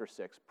of chapter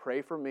 6,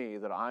 pray for me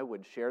that I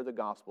would share the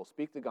gospel,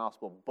 speak the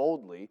gospel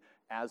boldly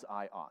as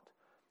I ought.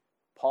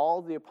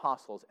 Paul the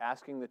apostle is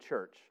asking the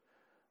church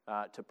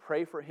to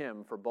pray for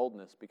him for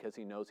boldness because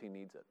he knows he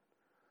needs it.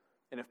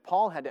 And if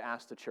Paul had to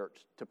ask the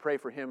church to pray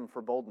for him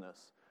for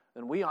boldness,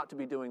 then we ought to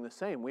be doing the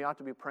same. We ought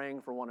to be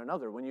praying for one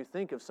another. When you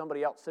think of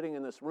somebody else sitting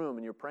in this room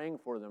and you're praying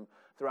for them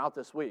throughout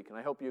this week, and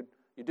I hope you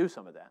do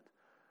some of that,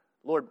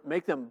 Lord,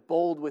 make them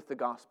bold with the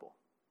gospel.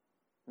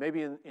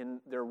 Maybe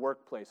in their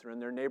workplace or in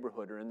their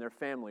neighborhood or in their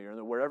family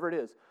or wherever it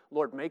is.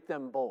 Lord, make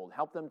them bold.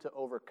 Help them to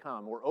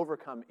overcome or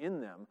overcome in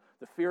them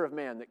the fear of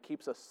man that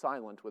keeps us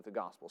silent with the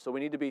gospel. So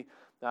we need to be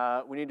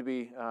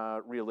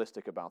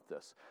realistic about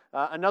this.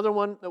 Another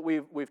one that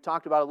we've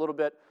talked about a little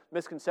bit,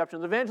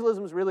 misconceptions.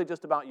 Evangelism is really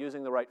just about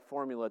using the right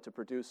formula to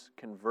produce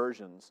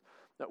conversions.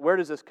 Now, where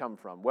does this come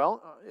from?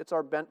 Well, it's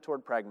our bent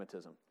toward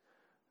pragmatism.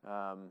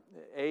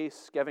 A.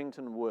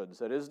 Skevington Woods.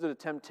 That is the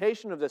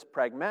temptation of this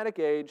pragmatic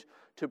age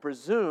to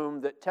presume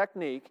that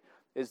technique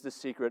is the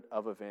secret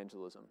of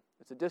evangelism.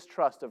 It's a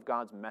distrust of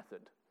God's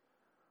method.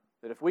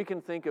 That if we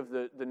can think of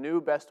the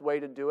new best way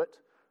to do it,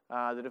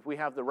 that if we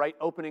have the right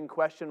opening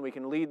question, we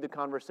can lead the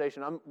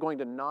conversation. I'm going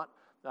to not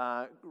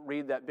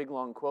read that big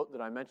long quote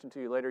that I mentioned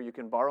to you later. You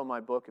can borrow my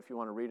book if you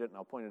want to read it, and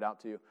I'll point it out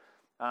to you.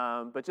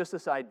 But just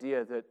this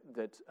idea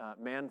that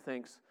man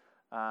thinks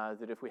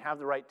that if we have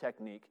the right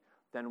technique,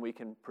 then we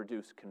can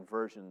produce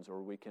conversions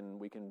or we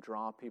can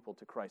draw people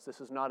to Christ.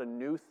 This is not a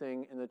new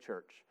thing in the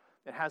church.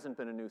 It hasn't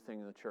been a new thing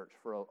in the church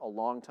for a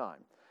long time.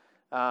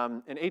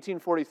 In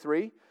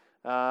 1843,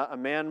 a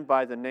man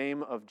by the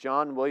name of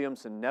John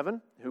Williamson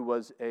Nevin, who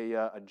was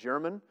a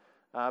German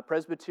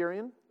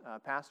Presbyterian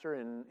pastor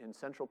in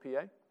central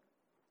PA.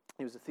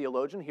 He was a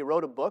theologian. He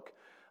wrote a book,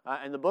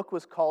 and the book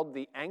was called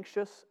The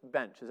Anxious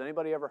Bench. Has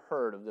anybody ever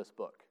heard of this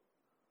book?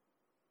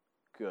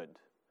 Good.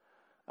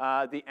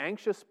 The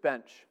Anxious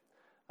Bench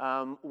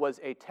was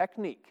a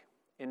technique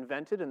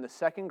invented in the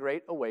Second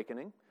Great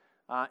Awakening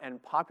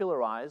and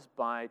popularized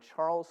by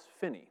Charles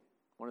Finney,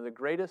 one of the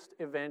greatest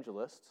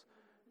evangelists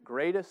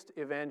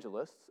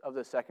of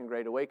the Second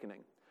Great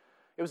Awakening.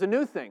 It was a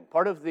new thing,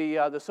 part of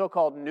the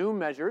so-called new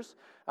measures.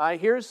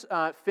 Here's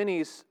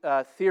Finney's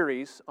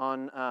theories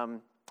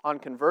on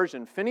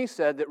conversion. Finney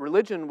said that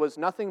religion was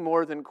nothing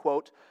more than,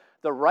 quote,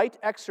 the right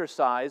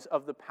exercise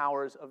of the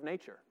powers of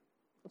nature.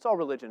 That's all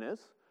religion is.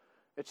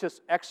 It's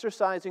just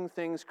exercising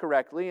things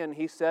correctly, and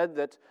he said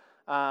that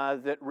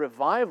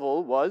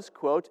revival was,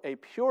 quote, a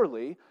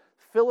purely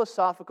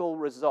philosophical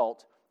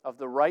result of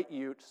the right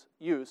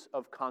use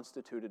of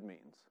constituted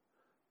means.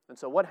 And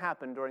so what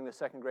happened during the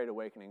Second Great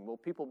Awakening? Well,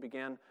 people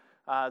began,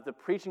 the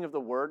preaching of the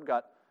word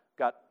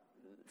got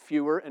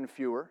fewer and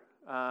fewer,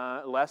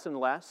 less and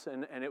less,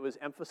 and it was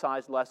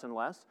emphasized less and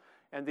less.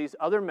 And these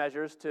other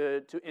measures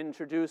to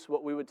introduce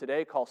what we would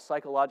today call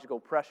psychological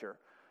pressure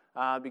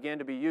began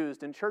to be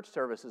used in church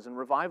services and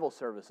revival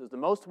services. The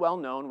most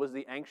well-known was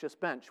the Anxious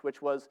Bench,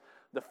 which was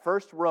the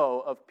first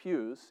row of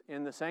pews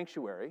in the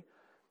sanctuary,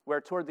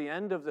 where toward the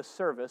end of the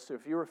service,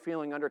 if you were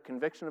feeling under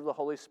conviction of the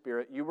Holy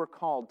Spirit, you were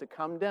called to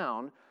come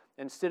down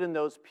and sit in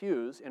those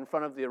pews in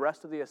front of the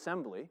rest of the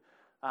assembly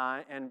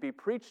and be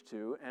preached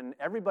to, and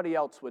everybody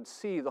else would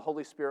see the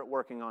Holy Spirit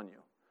working on you.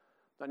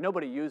 Now,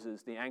 nobody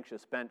uses the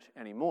Anxious Bench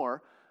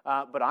anymore,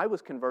 but I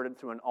was converted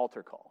through an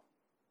altar call.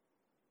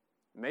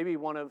 Maybe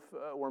one of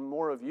or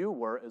more of you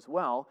were as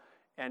well,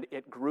 and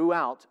it grew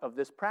out of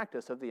this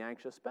practice of the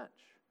Anxious Bench.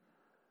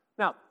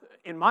 Now,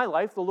 in my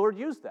life, the Lord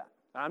used that.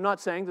 I'm not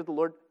saying that the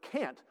Lord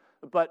can't,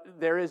 but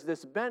there is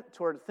this bent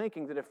toward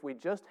thinking that if we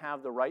just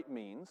have the right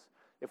means,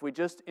 if we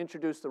just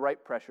introduce the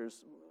right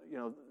pressures,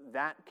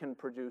 that can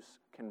produce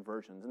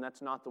conversions, and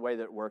that's not the way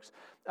that it works.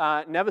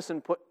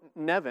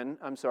 Nevin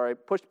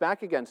pushed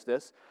back against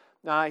this.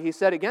 He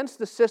said, against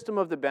the system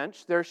of the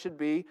bench, there should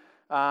be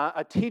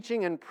a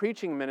teaching and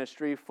preaching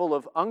ministry full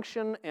of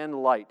unction and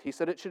light. He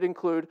said it should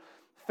include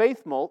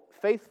faithful,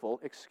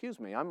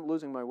 I'm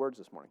losing my words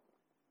this morning.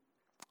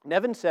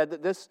 Nevin said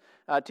that this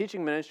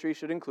teaching ministry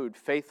should include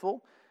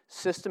faithful,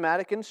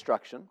 systematic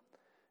instruction,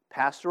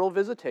 pastoral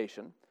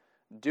visitation,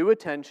 due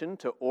attention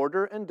to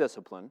order and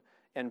discipline,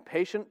 and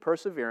patient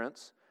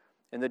perseverance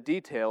in the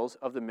details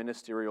of the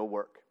ministerial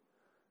work.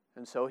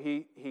 And so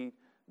he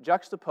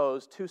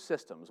juxtaposed two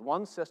systems.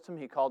 One system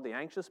he called the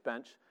Anxious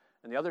Bench,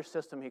 and the other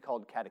system he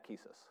called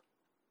catechesis.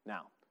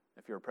 Now,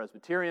 if you're a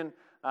Presbyterian,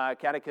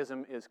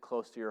 catechism is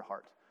close to your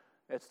heart.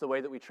 It's the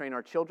way that we train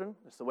our children.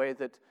 It's the way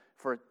that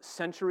for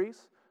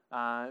centuries,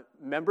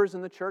 members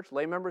in the church,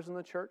 lay members in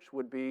the church,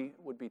 would be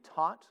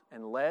taught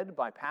and led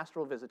by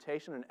pastoral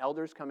visitation and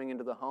elders coming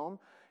into the home,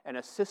 and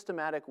a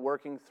systematic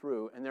working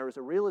through. And there was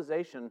a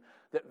realization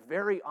that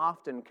very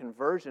often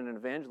conversion and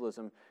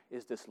evangelism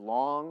is this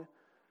long,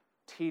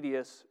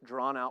 tedious,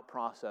 drawn-out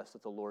process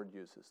that the Lord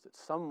uses, that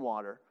some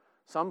water,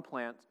 some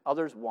plant,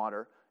 others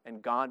water,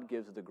 and God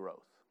gives the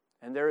growth.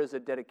 And there is a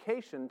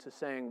dedication to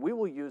saying, we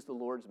will use the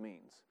Lord's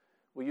means.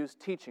 We'll use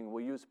teaching,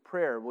 we'll use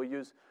prayer, we'll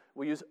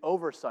use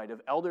oversight of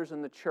elders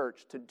in the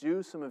church to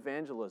do some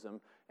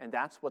evangelism, and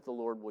that's what the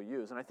Lord will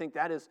use. And I think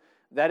that is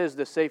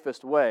the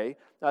safest way.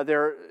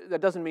 That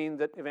doesn't mean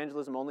that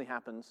evangelism only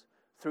happens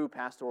through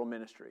pastoral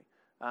ministry.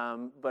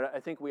 But I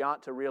think we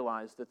ought to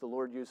realize that the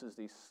Lord uses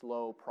these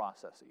slow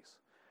processes.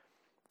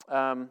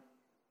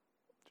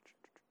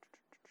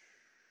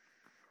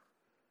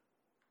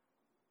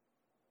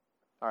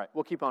 All right,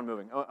 we'll keep on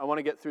moving. I want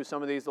to get through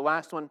some of these. The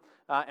last one,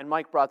 and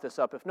Mike brought this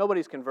up, if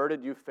nobody's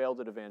converted, you've failed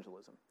at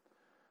evangelism.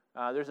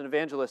 There's an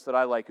evangelist that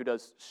I like who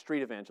does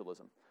street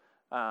evangelism.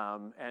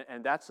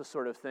 And that's the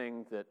sort of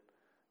thing that,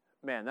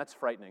 man, that's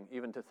frightening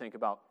even to think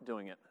about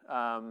doing it.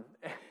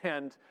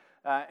 And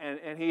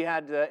he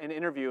had an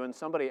interview, and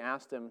somebody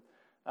asked him,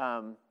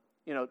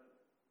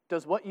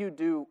 does what you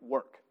do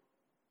work?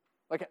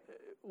 Like,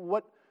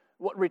 what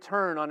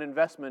return on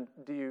investment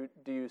do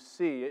you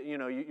see?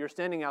 You're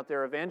standing out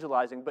there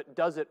evangelizing, but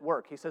does it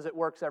work? He says it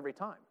works every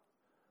time.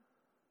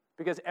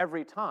 Because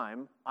every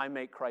time I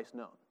make Christ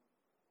known.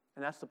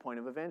 And that's the point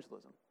of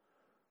evangelism.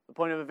 The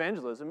point of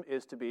evangelism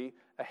is to be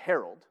a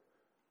herald,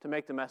 to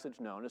make the message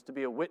known, is to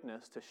be a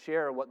witness, to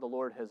share what the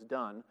Lord has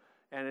done,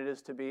 and it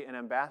is to be an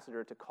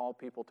ambassador to call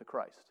people to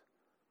Christ.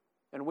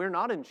 And we're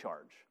not in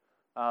charge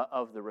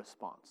of the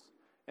response.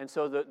 And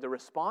so the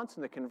response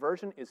and the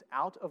conversion is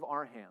out of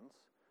our hands.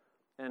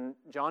 In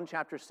John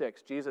chapter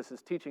 6, Jesus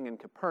is teaching in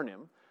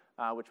Capernaum,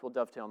 which will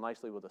dovetail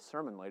nicely with a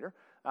sermon later.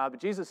 But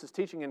Jesus is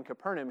teaching in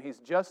Capernaum. He's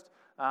just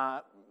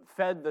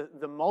fed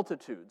the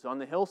multitudes on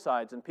the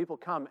hillsides, and people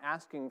come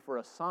asking for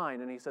a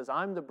sign. And he says,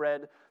 I'm the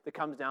bread that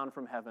comes down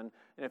from heaven,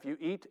 and if you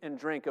eat and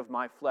drink of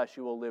my flesh,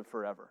 you will live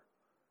forever.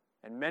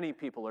 And many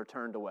people are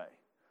turned away.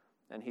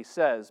 And he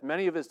says,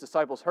 many of his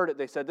disciples heard it.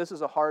 They said, this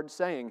is a hard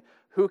saying.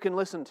 Who can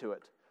listen to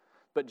it?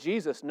 But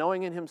Jesus,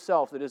 knowing in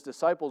himself that his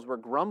disciples were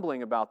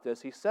grumbling about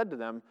this, he said to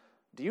them,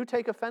 do you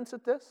take offense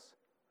at this?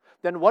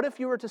 Then what if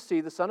you were to see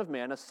the Son of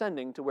Man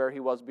ascending to where he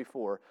was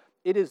before?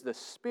 It is the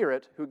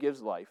Spirit who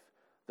gives life.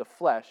 The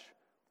flesh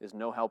is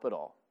no help at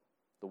all.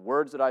 The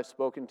words that I've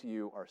spoken to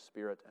you are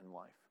spirit and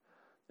life.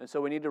 And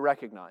so we need to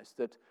recognize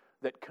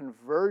that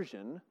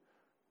conversion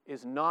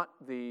is not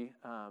the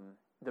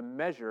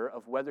measure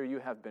of whether you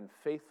have been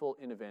faithful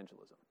in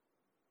evangelism.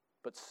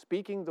 But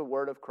speaking the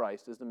word of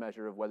Christ is the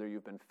measure of whether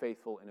you've been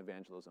faithful in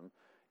evangelism.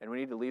 And we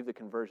need to leave the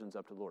conversions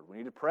up to the Lord. We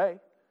need to pray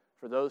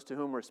for those to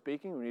whom we're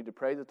speaking. We need to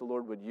pray that the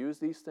Lord would use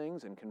these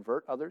things and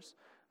convert others,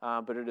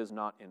 but it is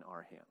not in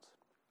our hands.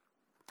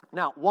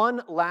 Now,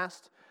 one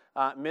last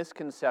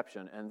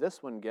misconception, and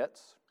this one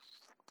gets,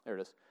 there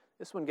it is,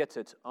 this one gets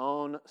its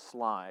own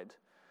slide.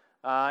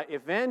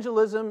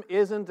 Evangelism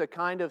isn't the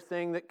kind of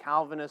thing that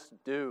Calvinists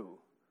do.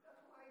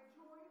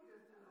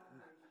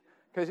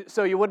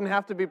 So you wouldn't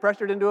have to be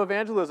pressured into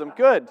evangelism.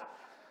 Good.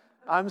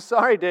 I'm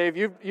sorry, Dave.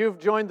 You've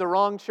joined the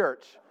wrong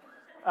church.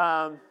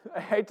 I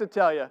hate to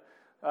tell you.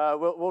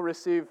 We'll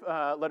receive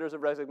letters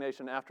of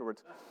resignation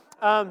afterwards.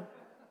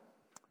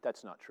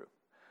 That's not true.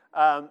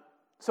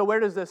 So where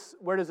does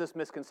this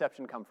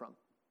misconception come from?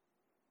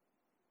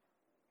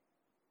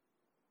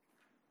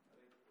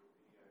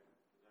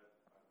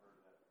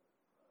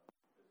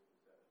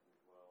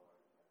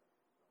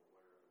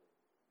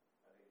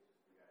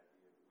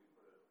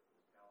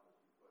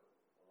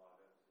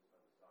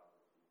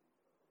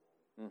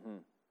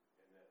 Mm-hmm.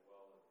 And that,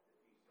 well, if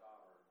he's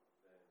sovereign,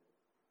 then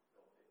he'll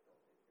take care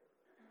of it.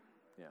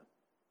 Right? Yeah.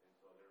 And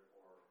so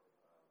therefore,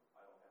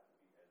 I don't have to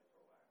be as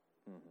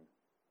proactive. Mm-hmm.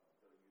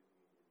 He'll use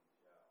me as he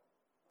shall.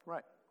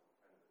 Right.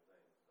 Kind of thing.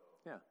 So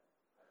yeah.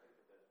 I think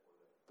that's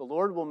where the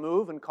Lord will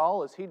move and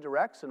call as he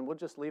directs, and we'll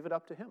just leave it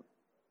up to him.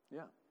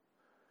 Yeah.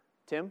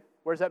 Tim,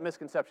 where's that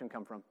misconception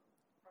come from?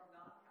 From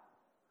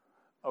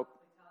non-Calvinists. Oh.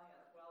 Telling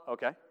us, well,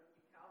 Okay.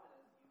 you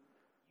Calvinists,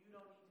 you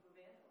don't need to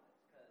evangelize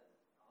because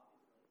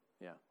obviously.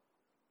 Yeah.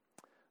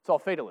 It's all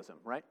fatalism,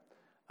 right?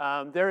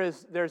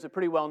 There's a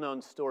pretty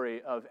well-known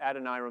story of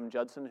Adoniram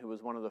Judson, who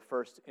was one of the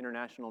first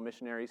international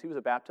missionaries. He was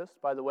a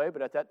Baptist, by the way,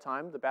 but at that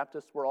time, the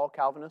Baptists were all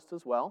Calvinists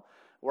as well,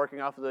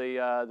 working off of the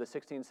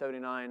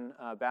 1679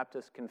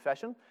 Baptist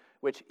Confession,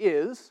 which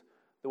is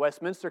the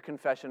Westminster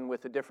Confession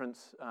with a different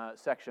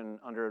section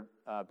under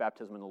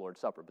baptism in the Lord's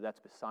Supper, but that's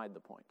beside the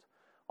point.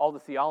 All the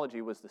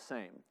theology was the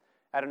same.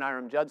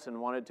 Adoniram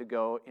Judson wanted to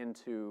go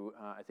into,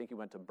 I think he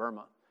went to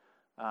Burma,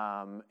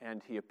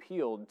 and he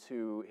appealed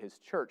to his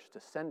church to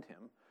send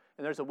him.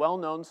 And there's a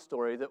well-known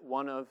story that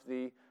one of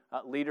the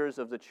leaders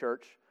of the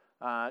church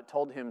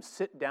told him,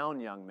 sit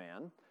down, young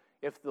man.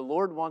 If the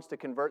Lord wants to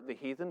convert the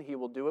heathen, he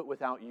will do it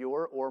without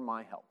your or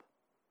my help.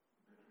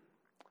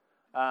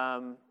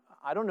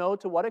 I don't know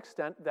to what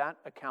extent that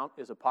account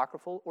is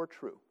apocryphal or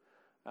true.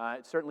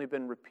 It's certainly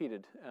been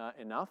repeated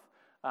enough,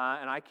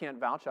 and I can't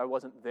vouch, I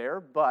wasn't there,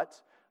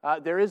 but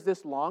there is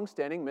this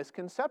long-standing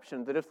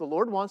misconception that if the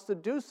Lord wants to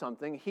do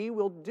something, he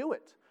will do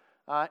it.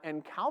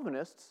 And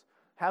Calvinists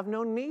have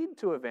no need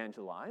to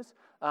evangelize,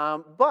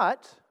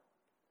 but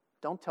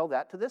don't tell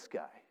that to this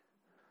guy.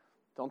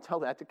 Don't tell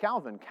that to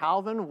Calvin.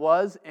 Calvin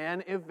was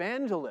an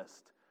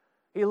evangelist.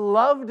 He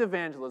loved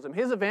evangelism.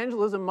 His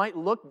evangelism might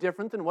look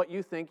different than what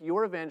you think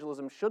your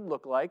evangelism should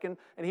look like, and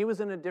he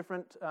was in a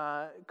different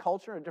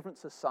culture, a different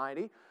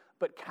society,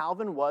 but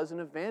Calvin was an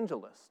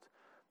evangelist.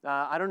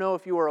 I don't know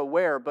if you are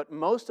aware, but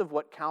most of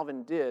what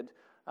Calvin did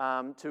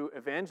to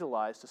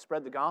evangelize, to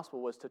spread the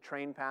gospel, was to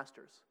train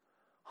pastors.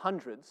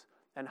 Hundreds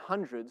and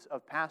hundreds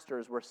of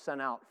pastors were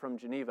sent out from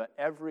Geneva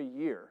every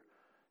year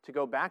to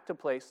go back to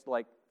places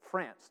like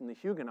France and the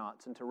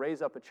Huguenots and to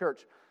raise up a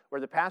church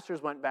where the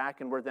pastors went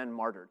back and were then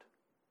martyred.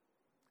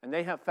 And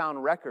they have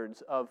found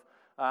records of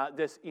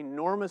this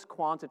enormous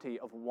quantity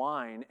of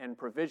wine and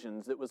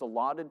provisions that was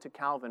allotted to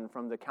Calvin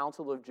from the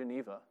Council of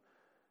Geneva.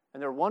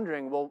 And they're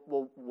wondering,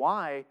 well,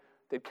 why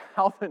did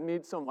Calvin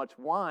need so much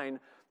wine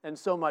and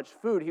so much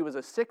food? He was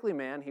a sickly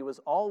man. He was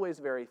always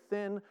very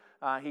thin.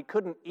 He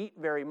couldn't eat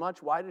very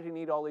much. Why did he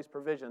need all these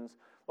provisions?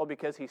 Well,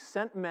 because he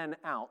sent men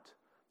out,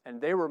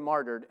 and they were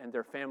martyred, and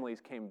their families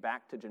came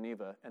back to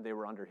Geneva, and they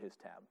were under his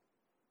tab.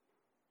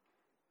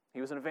 He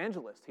was an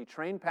evangelist. He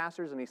trained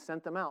pastors, and he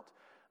sent them out.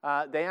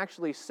 They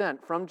actually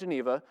sent from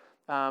Geneva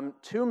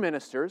 2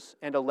 ministers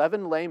and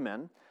 11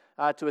 laymen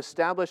to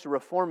establish a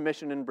reform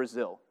mission in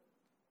Brazil.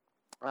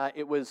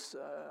 It was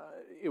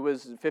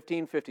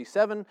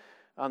 1557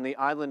 on the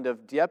island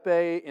of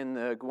Dieppe in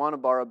the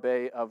Guanabara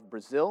Bay of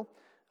Brazil.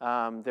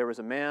 There was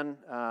a man,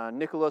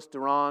 Nicolas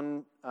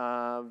Durand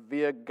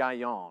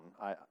Villagaillon.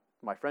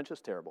 My French is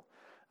terrible.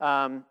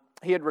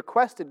 He had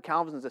requested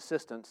Calvin's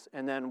assistance,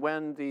 and then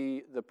when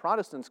the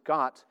Protestants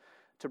got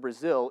to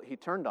Brazil, he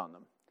turned on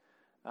them.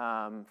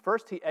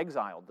 First, he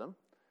exiled them,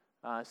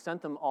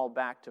 sent them all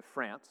back to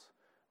France,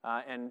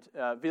 and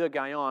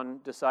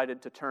Villagaillon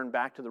decided to turn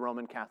back to the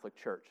Roman Catholic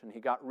Church, and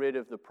he got rid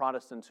of the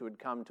Protestants who had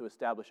come to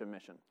establish a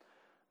mission.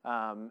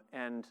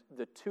 And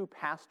the 2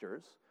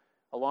 pastors,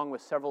 along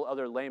with several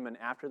other laymen,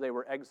 after they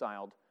were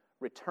exiled,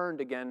 returned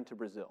again to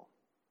Brazil.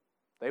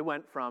 They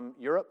went from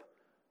Europe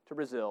to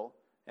Brazil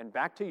and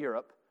back to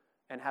Europe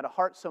and had a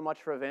heart so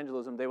much for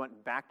evangelism, they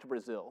went back to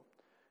Brazil,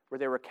 where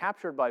they were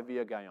captured by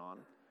Villagaillon.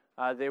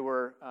 They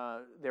were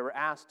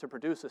asked to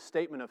produce a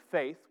statement of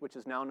faith, which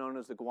is now known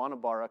as the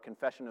Guanabara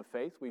Confession of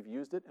Faith. We've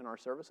used it in our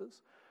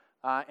services.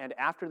 And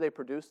after they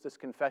produced this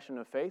confession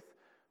of faith,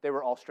 they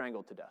were all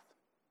strangled to death.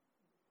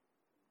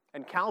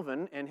 And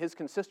Calvin and his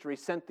consistory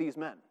sent these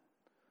men.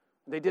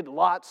 They did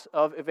lots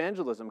of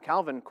evangelism.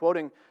 Calvin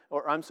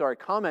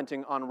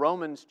commenting on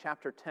Romans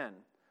chapter 10.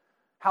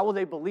 How will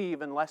they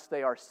believe unless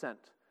they are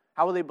sent?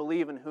 How will they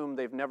believe in whom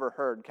they've never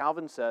heard?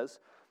 Calvin says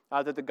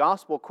that the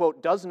gospel,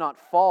 quote, does not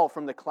fall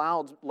from the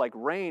clouds like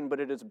rain, but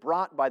it is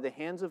brought by the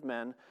hands of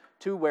men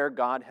to where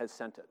God has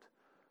sent it.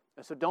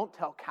 And so don't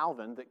tell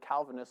Calvin that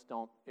Calvinists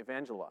don't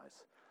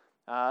evangelize.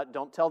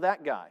 Don't tell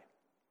that guy.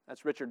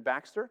 That's Richard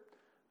Baxter.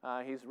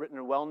 He's written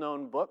a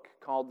well-known book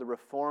called The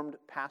Reformed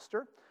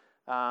Pastor.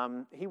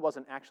 He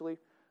wasn't actually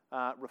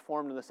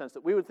Reformed in the sense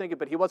that we would think it,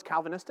 but he was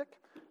Calvinistic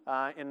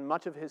in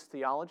much of his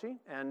theology,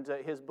 and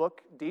his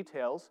book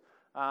details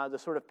the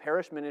sort of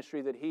parish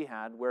ministry that he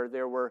had, where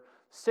there were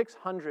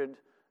 600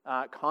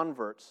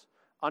 converts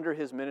under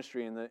his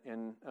ministry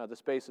in the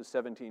space of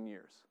 17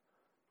 years.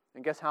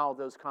 And guess how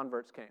those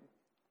converts came?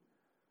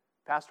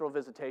 Pastoral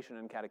visitation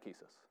and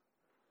catechesis.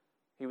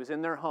 He was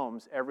in their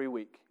homes every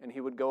week, and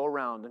he would go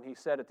around, and he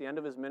said at the end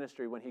of his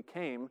ministry, when he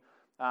came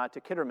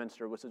to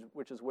Kidderminster,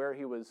 which is where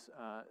he was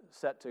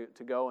set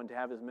to go and to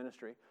have his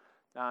ministry,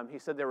 he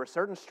said there were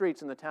certain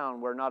streets in the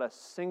town where not a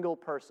single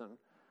person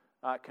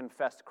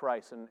confessed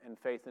Christ and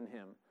faith in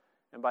him.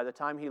 And by the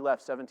time he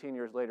left 17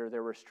 years later,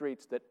 there were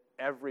streets that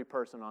every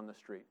person on the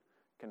street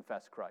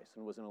confessed Christ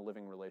and was in a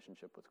living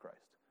relationship with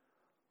Christ.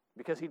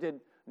 Because he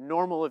did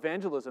normal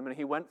evangelism, and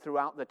he went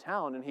throughout the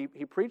town, and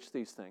he preached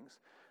these things.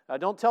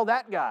 Don't tell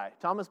that guy,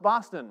 Thomas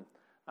Boston,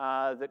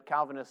 that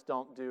Calvinists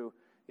don't do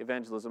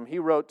evangelism. He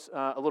wrote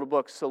a little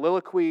book,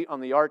 Soliloquy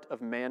on the Art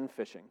of Man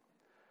Fishing.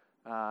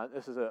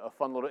 This is a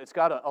fun little, it's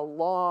got a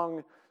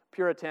long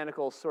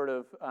puritanical sort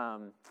of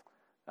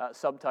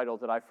subtitle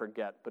that I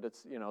forget, but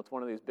it's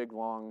one of these big,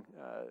 long,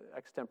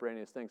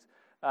 extemporaneous things.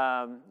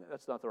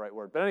 That's not the right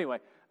word, but anyway.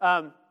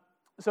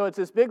 So it's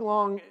this big,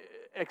 long,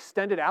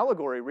 extended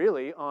allegory,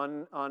 really,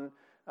 on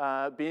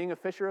being a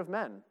fisher of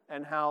men,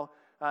 and how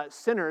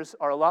sinners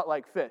are a lot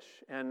like fish,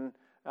 and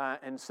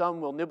some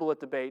will nibble at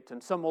the bait,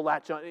 and some will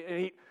latch on and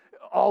eat.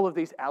 All of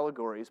these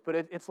allegories, but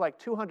it's like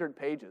 200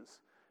 pages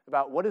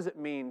about what does it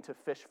mean to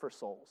fish for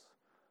souls,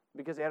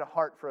 because he had a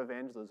heart for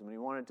evangelism, and he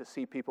wanted to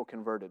see people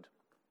converted.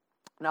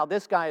 Now,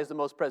 this guy is the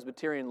most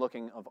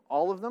Presbyterian-looking of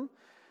all of them.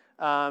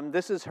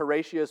 This is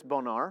Horatius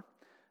Bonar.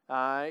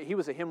 He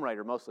was a hymn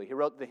writer, mostly. He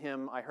wrote the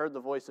hymn, I Heard the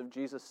Voice of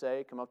Jesus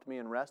Say, Come Up to Me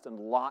and Rest, and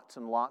lots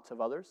of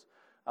others.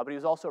 But he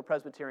was also a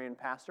Presbyterian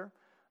pastor,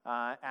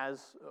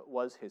 as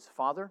was his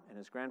father and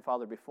his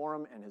grandfather before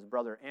him and his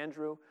brother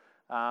Andrew.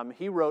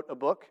 He wrote a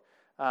book,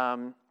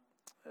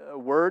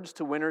 Words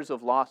to Winners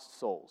of Lost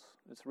Souls.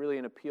 It's really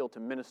an appeal to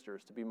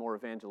ministers to be more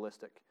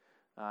evangelistic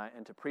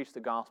and to preach the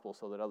gospel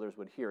so that others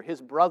would hear.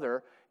 His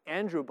brother,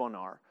 Andrew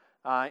Bonar,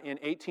 in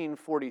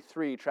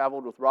 1843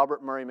 traveled with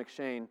Robert Murray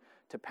McCheyne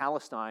to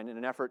Palestine in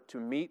an effort to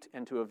meet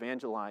and to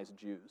evangelize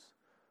Jews.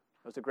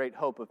 It was a great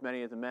hope of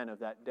many of the men of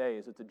that day,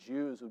 is that the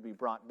Jews would be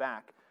brought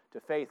back to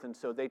faith, and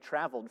so they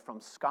traveled from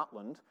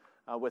Scotland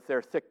with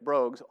their thick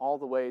brogues all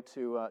the way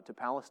to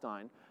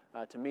Palestine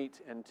to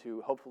meet and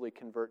to hopefully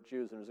convert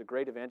Jews, and it was a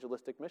great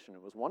evangelistic mission.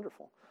 It was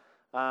wonderful.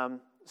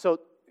 So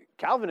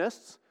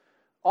Calvinists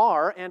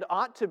are and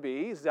ought to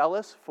be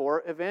zealous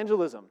for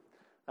evangelism.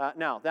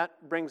 Now,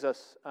 that brings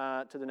us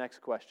to the next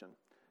question,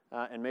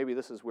 and maybe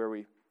this is where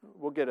we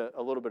we'll get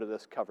a little bit of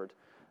this covered.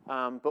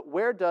 But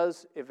where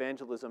does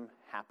evangelism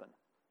happen?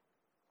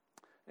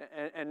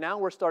 And now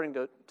we're starting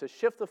to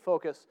shift the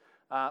focus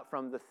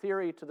from the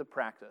theory to the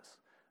practice.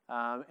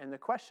 And the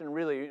question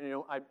really,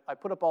 I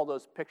put up all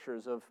those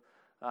pictures of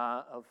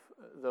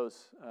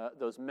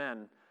those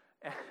men.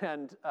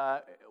 And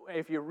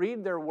if you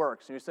read their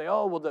works and you say,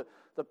 oh, well,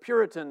 the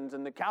Puritans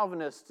and the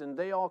Calvinists, and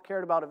they all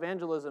cared about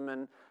evangelism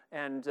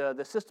and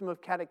the system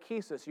of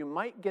catechesis, you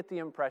might get the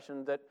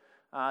impression that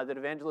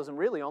evangelism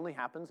really only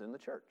happens in the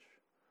church.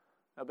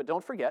 But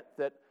don't forget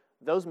that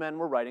those men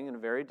were writing in a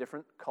very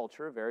different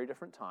culture, a very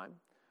different time.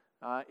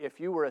 If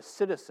you were a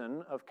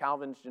citizen of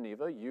Calvin's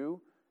Geneva,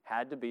 you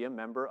had to be a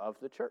member of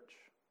the church,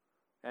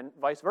 and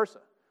vice versa.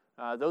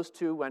 Those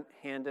two went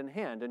hand in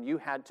hand, and you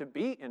had to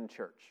be in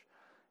church.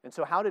 And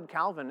so how did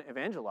Calvin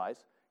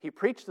evangelize? He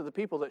preached to the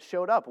people that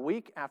showed up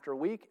week after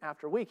week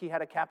after week. He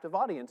had a captive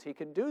audience. He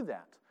could do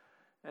that.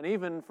 And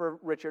even for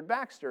Richard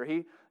Baxter,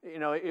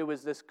 it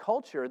was this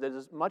culture that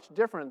is much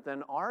different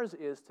than ours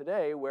is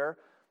today, where,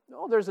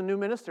 there's a new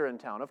minister in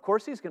town. Of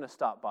course he's going to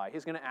stop by.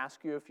 He's going to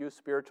ask you a few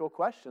spiritual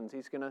questions.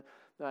 He's going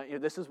to,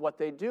 this is what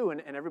they do.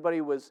 And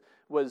everybody was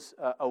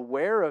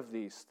aware of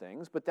these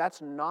things, but that's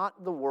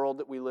not the world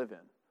that we live in.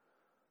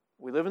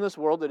 We live in this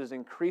world that is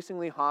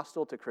increasingly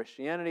hostile to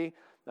Christianity.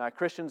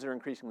 Christians are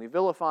increasingly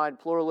vilified,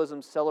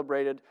 pluralism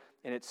celebrated,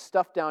 and it's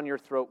stuffed down your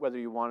throat whether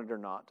you want it or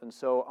not. And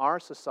so our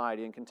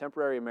society in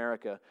contemporary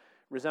America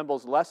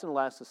resembles less and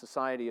less the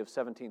society of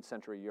 17th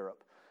century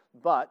Europe.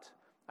 But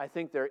I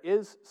think there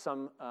is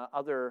some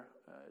other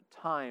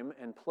time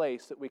and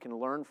place that we can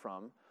learn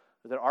from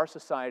that our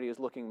society is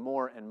looking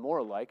more and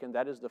more like, and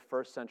that is the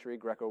first century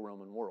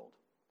Greco-Roman world,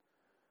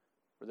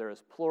 where there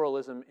is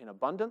pluralism in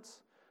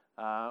abundance,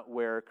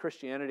 where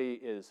Christianity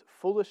is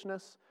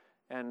foolishness,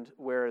 and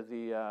where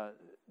the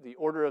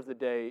order of the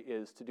day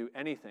is to do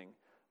anything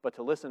but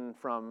to listen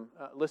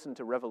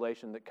to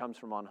revelation that comes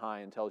from on high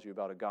and tells you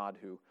about a God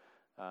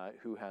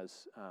who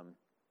has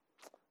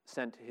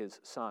sent his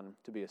Son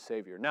to be a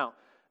Savior. Now,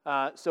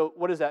 so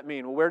what does that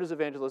mean? Well, where does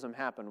evangelism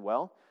happen?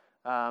 Well,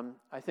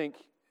 I think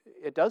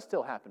it does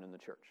still happen in the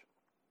church.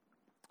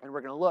 And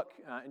we're going to look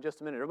in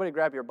just a minute. Everybody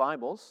grab your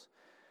Bibles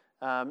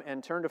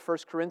and turn to 1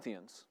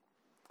 Corinthians.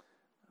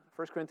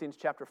 1 Corinthians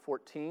chapter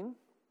 14.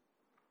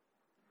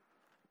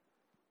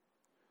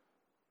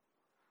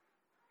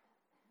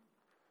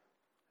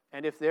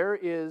 And if there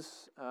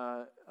is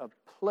a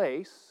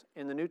place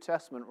in the New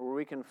Testament where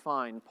we can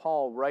find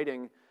Paul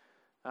writing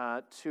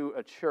to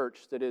a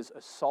church that is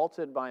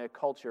assaulted by a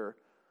culture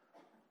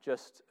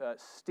just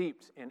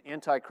steeped in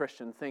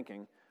anti-Christian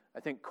thinking, I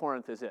think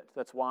Corinth is it.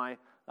 That's why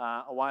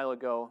a while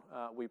ago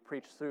we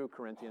preached through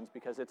Corinthians,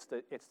 because it's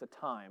the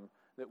time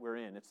that we're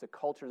in. It's the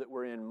culture that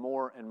we're in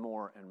more and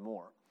more and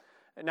more.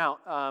 And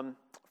now,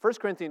 1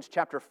 Corinthians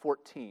chapter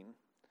 14,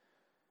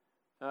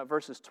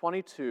 verses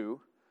 22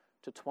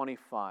 to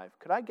 25.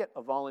 Could I get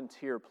a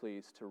volunteer,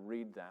 please, to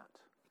read that?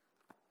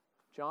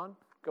 John,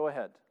 go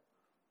ahead.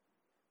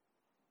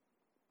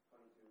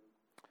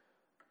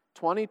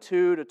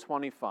 22 to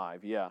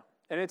 25, yeah.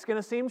 And it's going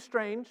to seem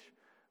strange.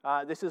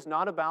 This is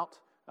not about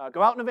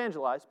go out and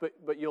evangelize, but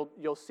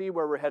you'll see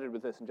where we're headed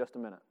with this in just a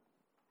minute.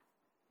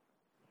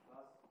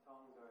 Thus,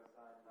 tongues are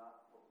assigned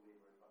not for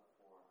believers, but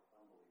for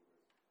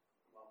unbelievers,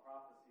 while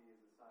prophecy is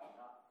assigned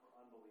not for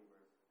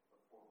unbelievers, but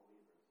for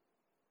believers.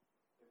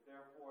 If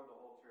therefore the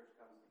whole church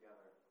comes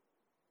together,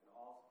 and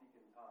all speak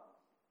in tongues,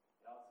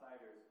 and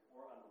outsiders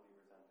or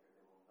unbelievers enter,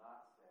 they will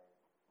not say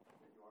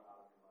that you are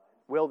out of your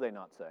minds. Will they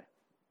not say?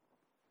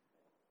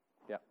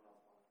 Yeah.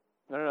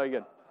 No,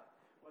 you're good.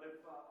 But if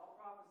all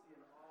prophecy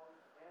and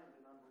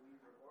an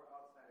unbeliever or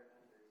outsider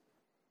enters,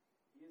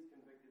 he is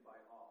convicted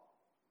by all.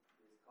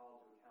 He is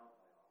called to account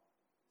by all.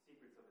 The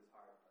secrets of his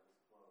heart are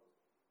disclosed.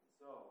 And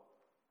so,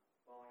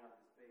 falling on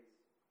his face,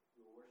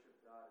 we will worship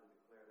God and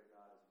declare that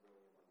God is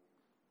really among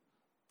you.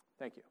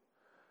 Thank you.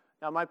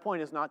 Now, my point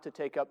is not to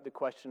take up the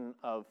question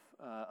of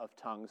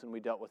tongues, and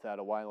we dealt with that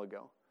a while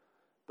ago.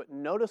 But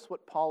notice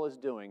what Paul is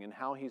doing and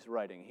how he's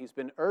writing. He's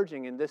been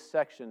urging in this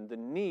section the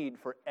need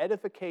for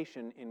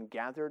edification in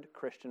gathered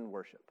Christian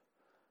worship.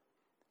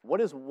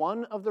 What is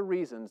one of the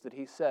reasons that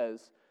he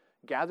says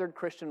gathered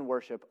Christian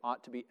worship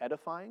ought to be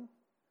edifying?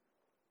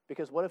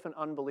 Because what if an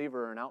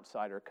unbeliever or an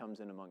outsider comes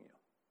in among you?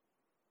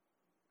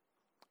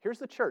 Here's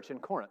the church in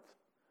Corinth,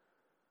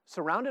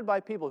 surrounded by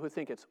people who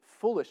think it's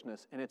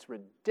foolishness and it's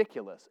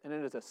ridiculous and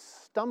it is a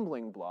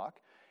stumbling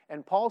block.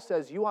 And Paul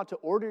says you ought to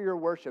order your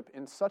worship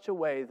in such a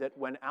way that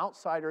when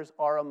outsiders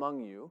are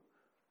among you,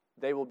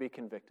 they will be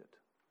convicted.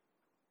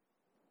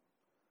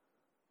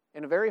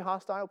 In a very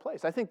hostile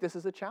place. I think this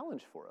is a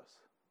challenge for us.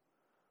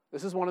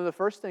 This is one of the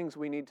first things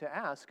we need to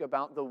ask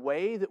about the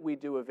way that we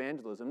do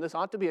evangelism. This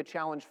ought to be a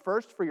challenge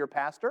first for your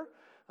pastor,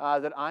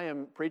 that I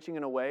am preaching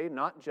in a way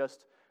not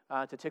just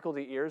to tickle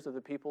the ears of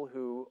the people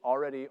who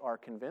already are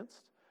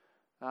convinced,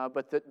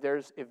 but that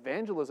there's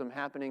evangelism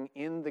happening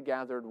in the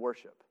gathered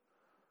worship.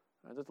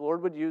 That the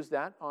Lord would use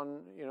that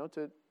on,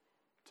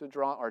 to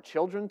draw our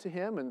children to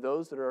Him and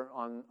those that are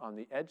on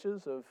the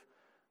edges of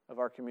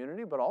our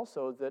community, but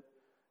also that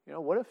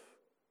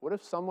What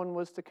if someone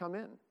was to come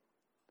in?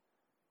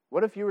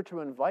 What if you were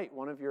to invite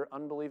one of your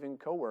unbelieving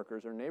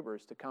coworkers or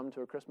neighbors to come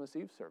to a Christmas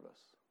Eve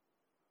service?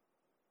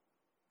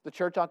 The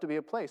church ought to be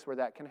a place where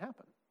that can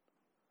happen.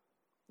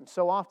 And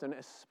so often,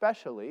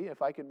 especially,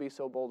 if I could be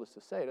so bold as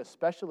to say it,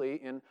 especially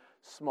in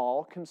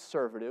small,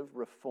 conservative,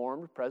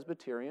 Reformed,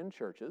 Presbyterian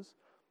churches,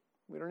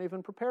 we don't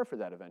even prepare for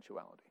that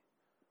eventuality.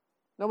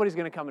 Nobody's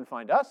going to come and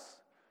find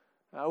us.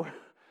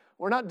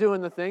 We're not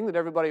doing the thing that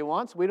everybody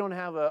wants. We don't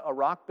have a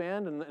rock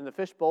band in the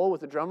fishbowl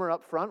with the drummer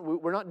up front.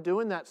 We're not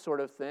doing that sort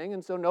of thing,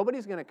 and so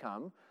nobody's going to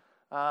come.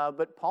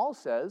 But Paul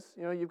says,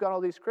 you've got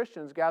all these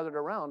Christians gathered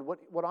around.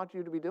 What ought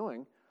you to be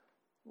doing?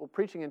 Well,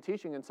 preaching and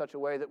teaching in such a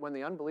way that when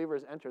the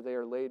unbelievers enter, they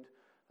are laid,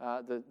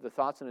 the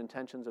thoughts and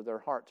intentions of their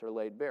hearts are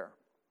laid bare.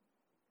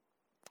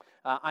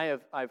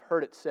 I've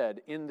heard it said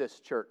in this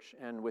church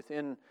and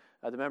within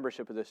the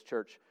membership of this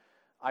church,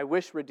 I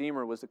wish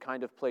Redeemer was the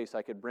kind of place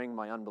I could bring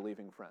my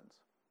unbelieving friends.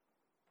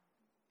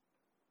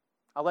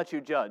 I'll let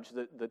you judge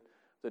the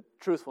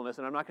truthfulness,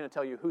 and I'm not going to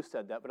tell you who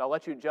said that, but I'll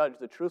let you judge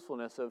the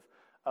truthfulness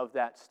of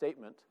that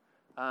statement.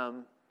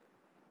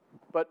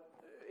 But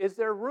is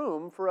there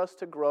room for us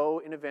to grow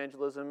in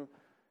evangelism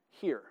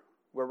here,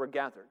 where we're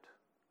gathered?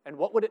 And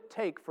what would it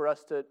take for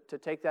us to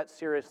take that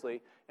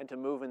seriously and to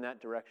move in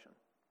that direction?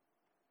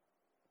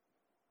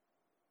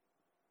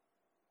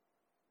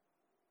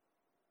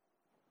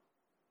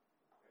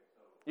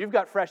 You've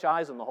got fresh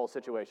eyes on the whole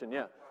situation,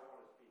 yeah.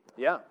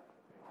 Yeah.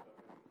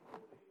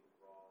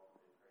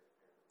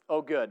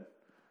 Oh, good.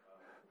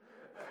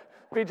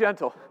 Be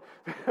gentle.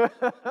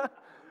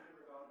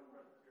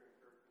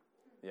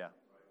 Yeah.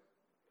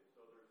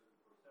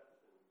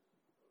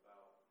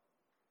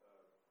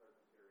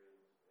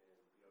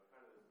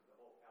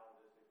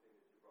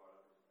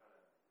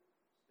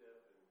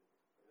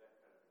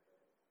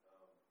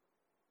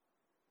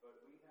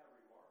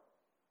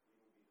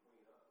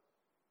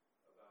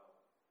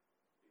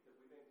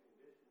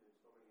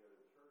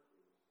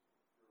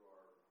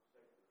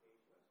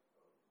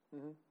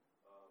 Mm-hmm.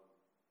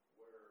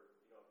 Where,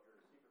 if you're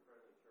in a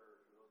seeker-friendly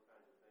church or those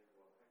kinds of things,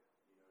 well, heck,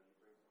 you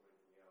bring somebody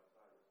from the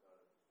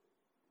outside,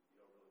 you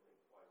don't really think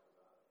twice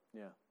about it.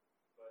 Yeah.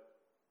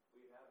 But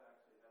we have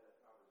actually had that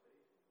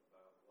conversation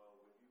about,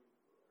 well,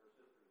 her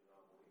sister's a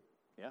non-believer.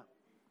 Yeah.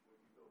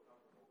 Would you feel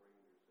comfortable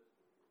bringing your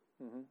sister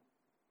Mm-hmm.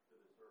 to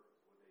the service?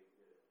 Would they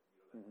get it?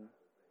 That Mm-hmm.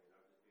 kind of thing.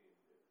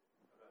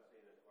 And I'm not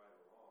saying that's right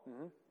or wrong.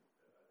 Mm-hmm.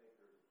 I think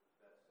there's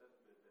that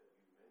sentiment that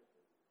you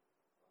mentioned.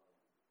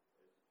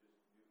 It's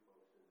just new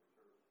folks in the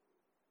church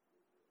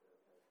that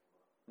has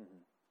come up.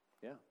 Mm-hmm.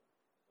 Yeah.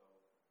 So,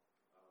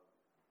 I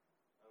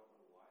don't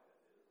know why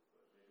that is,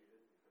 but maybe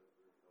it is because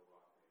there's no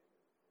rock band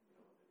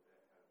and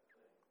that kind of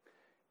thing.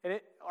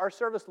 And our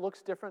service looks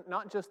different,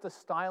 not just the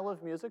style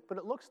of music, but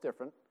it looks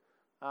different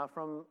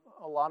from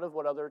a lot of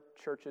what other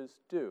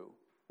churches do.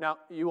 Now,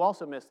 you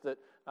also missed that,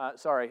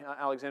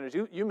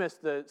 Alexander, you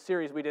missed the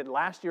series we did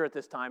last year at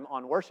this time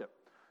on worship.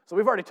 So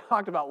we've already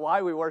talked about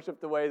why we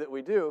worship the way that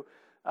we do,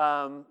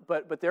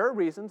 but there are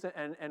reasons,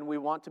 and we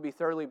want to be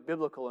thoroughly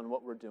biblical in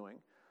what we're doing.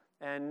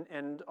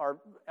 And our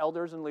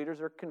elders and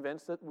leaders are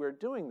convinced that we're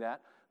doing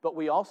that, but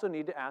we also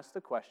need to ask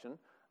the question,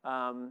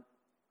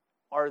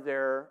 are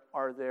there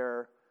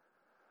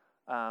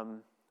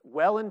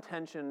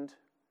well-intentioned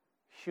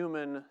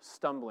human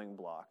stumbling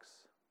blocks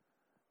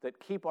that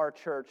keep our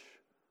church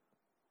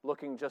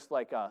looking just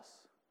like us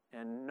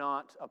and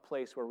not a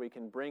place where we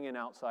can bring in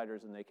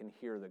outsiders and they can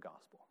hear the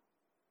gospel?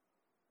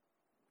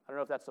 I don't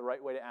know if that's the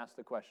right way to ask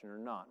the question or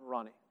not.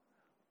 Ronnie,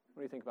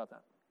 what do you think about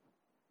that?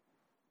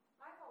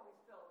 I've always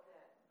felt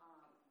that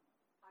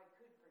I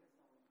could bring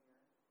someone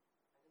here.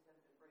 I just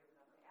haven't been brave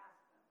enough to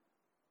ask them.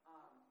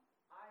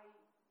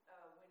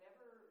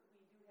 Whenever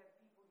we do have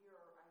people here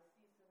or I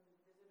see some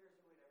visitors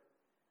or whatever,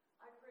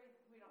 I pray,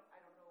 I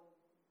don't know,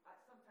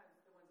 sometimes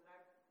the ones that I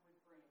would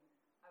bring,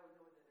 I would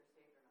know whether they're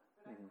saved or not.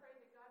 But I pray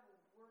that God will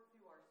work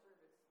through our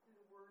service,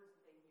 through the words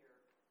that they hear,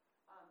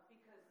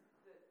 because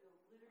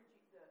the liturgy,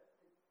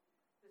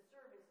 the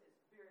service is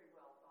very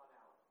well thought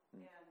out.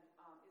 And it's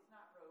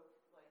not rote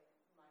like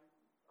my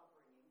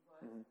upbringing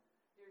was. Mm-hmm.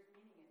 There's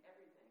meaning in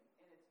everything,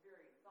 and it's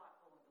very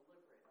thoughtful and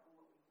deliberate on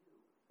what we do.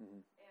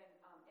 Mm-hmm. And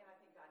I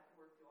think God can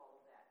work through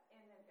all of that. And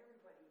then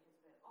everybody has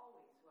been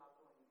always so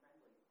outgoing and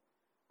friendly.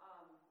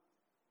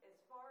 As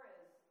far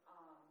as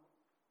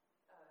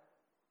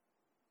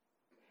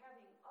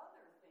having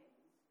other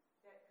things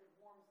that could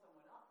warm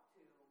someone up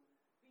to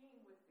being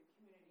with the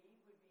community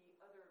would be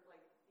other,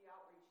 like the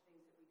outreach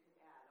things that we could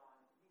add on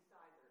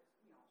beside their,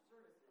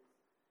 services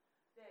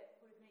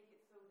that would make it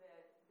so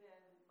that then,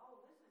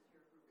 oh, this is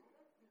your group. Well,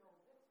 that's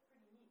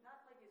pretty neat. Not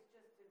like it's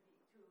just to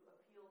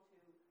appeal to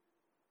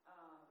I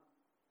don't know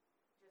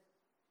what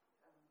I'm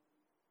trying to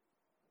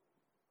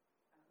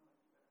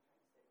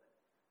say,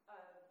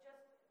 but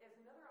just as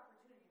another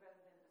opportunity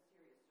rather than a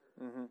serious service.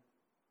 Mm-hmm.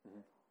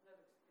 Mm-hmm.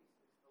 Another piece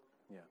of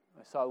exposure. Yeah.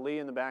 I saw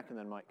Lee in the back and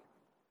then Mike.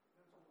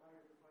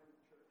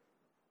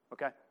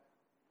 Okay.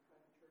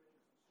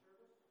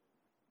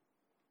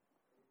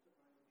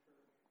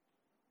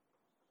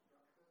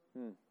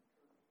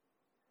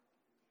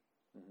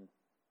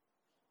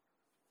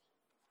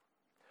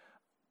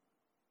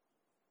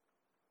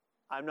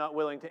 I'm not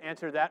willing to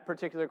answer that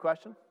particular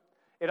question.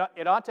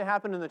 It ought to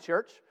happen in the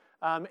church,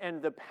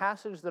 and the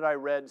passage that I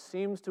read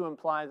seems to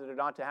imply that it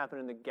ought to happen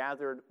in the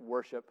gathered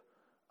worship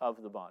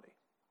of the body.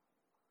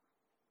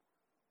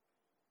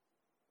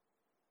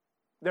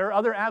 There are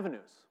other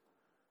avenues.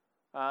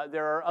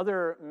 There are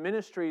other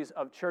ministries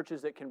of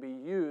churches that can be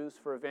used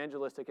for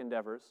evangelistic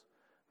endeavors,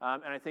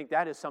 and I think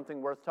that is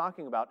something worth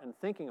talking about and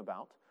thinking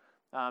about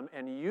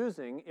and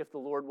using if the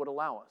Lord would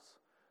allow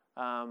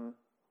us.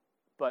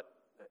 But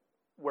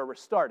where we're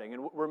starting,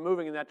 and we're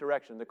moving in that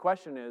direction. The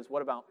question is,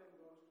 what about?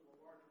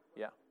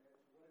 Yeah.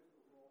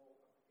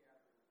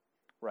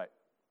 Right.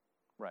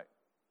 Right.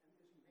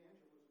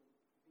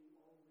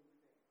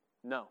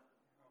 No.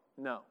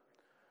 No.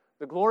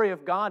 The glory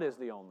of God is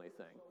the only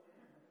thing.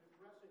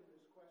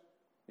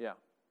 Yeah.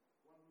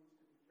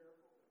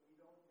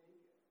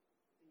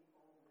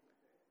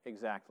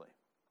 Exactly.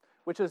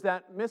 Which is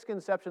that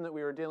misconception that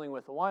we were dealing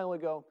with a while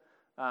ago.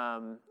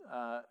 The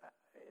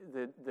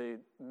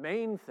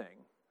main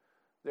thing,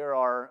 there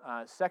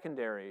are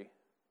secondary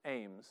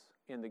aims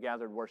in the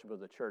gathered worship of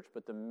the church,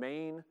 but the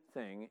main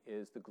thing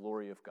is the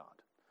glory of God.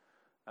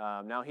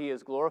 Now, He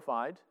is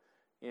glorified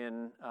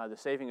in the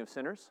saving of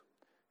sinners.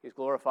 He's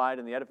glorified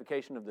in the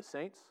edification of the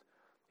saints.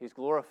 He's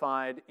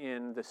glorified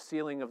in the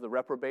sealing of the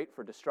reprobate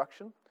for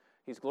destruction.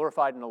 He's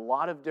glorified in a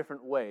lot of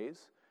different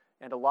ways,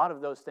 and a lot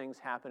of those things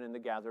happen in the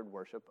gathered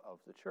worship of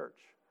the church.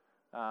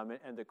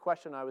 And the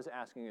question I was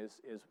asking is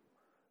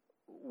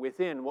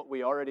within what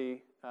we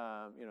already,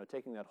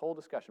 taking that whole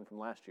discussion from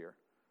last year,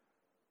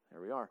 there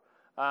we are,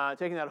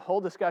 taking that whole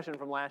discussion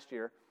from last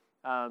year,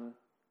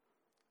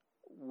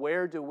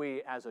 where do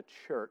we as a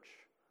church,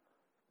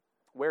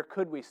 where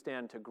could we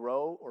stand to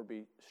grow or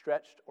be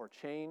stretched or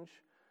change?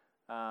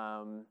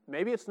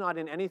 Maybe it's not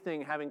in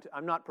anything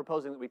I'm not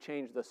proposing that we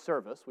change the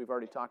service. We've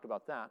already talked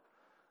about that.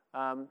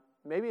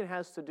 Maybe it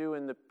has to do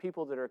in the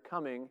people that are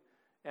coming.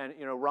 And,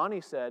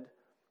 Ronnie said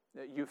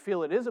that you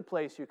feel it is a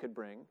place you could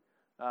bring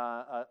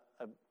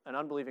an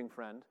unbelieving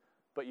friend,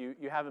 but you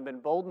haven't been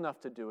bold enough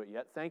to do it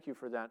yet. Thank you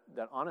for that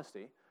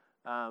honesty.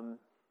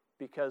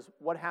 Because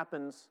what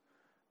happens,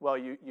 well,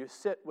 you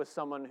sit with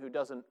someone who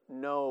doesn't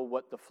know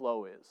what the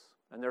flow is,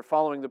 and they're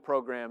following the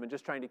program and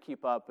just trying to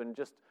keep up, and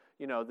just,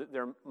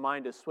 their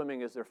mind is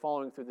swimming as they're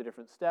following through the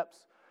different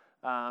steps,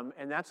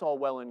 and that's all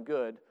well and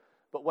good.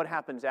 But what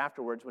happens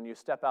afterwards when you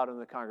step out in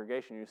the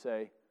congregation? You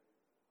say,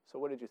 "So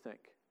what did you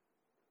think?"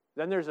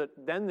 Then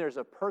there's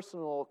a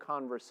personal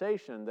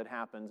conversation that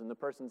happens, and the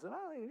person says,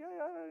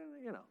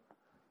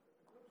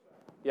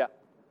 Yeah.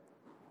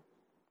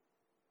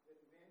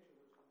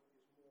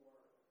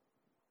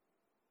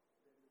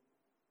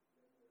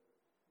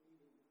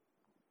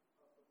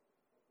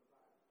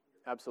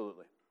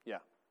 Absolutely. Yeah.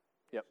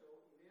 Yep.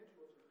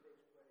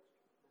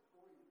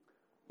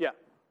 Yeah.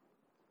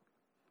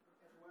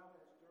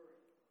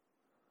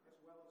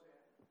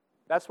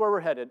 That's where we're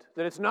headed.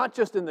 That it's not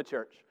just in the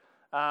church.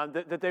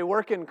 That they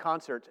work in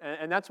concert,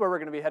 and that's where we're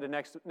going to be headed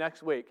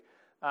next week.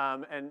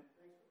 And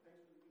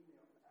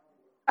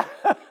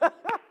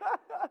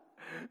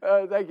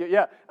thank you.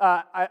 Yeah,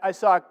 I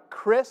saw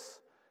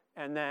Chris,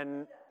 and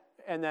then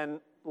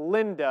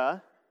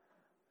Linda.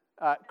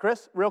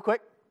 Chris, real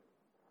quick.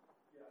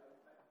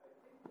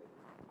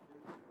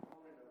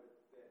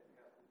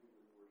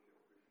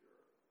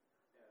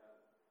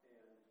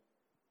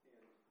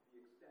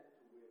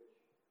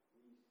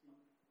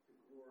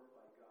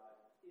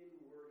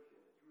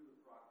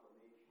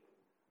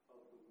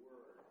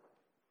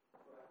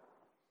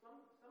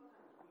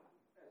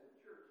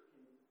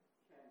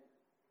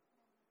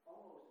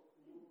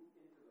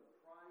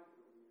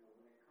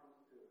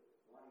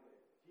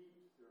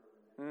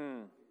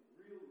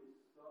 Really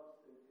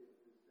substantive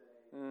to say.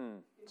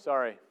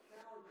 Sorry.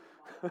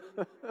 When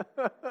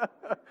God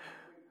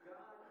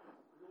is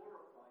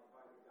glorified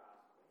by the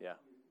gospel. Yeah.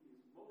 He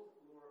is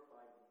most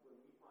glorified when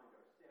we find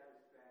our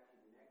satisfaction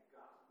in that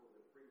gospel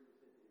that brings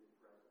us into His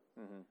presence.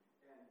 Mm-hmm.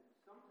 And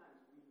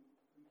sometimes we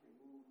can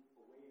move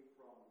away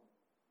from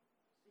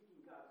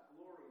seeking God's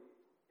glory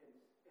and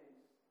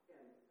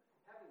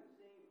having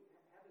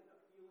a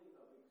feeling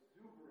of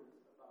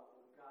exuberance about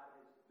what God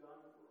has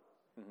done for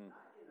us. Mm-hmm.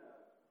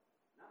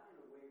 Not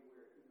in a way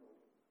where we're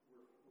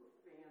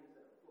fans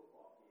at a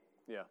football game.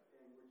 Yeah.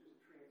 And we're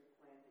just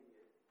transplanting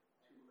it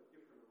to a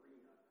different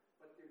arena.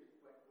 But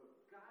what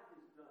God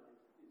has done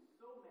is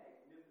so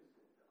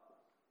magnificent to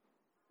us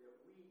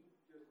that we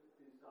just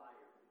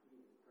desire to be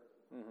in His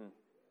presence. Mm-hmm.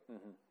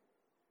 Mm-hmm.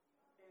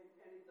 And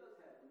it does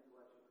have an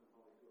intellectual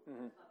component to it.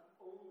 Mm-hmm. But that's not the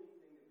only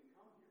thing that we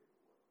come here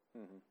for.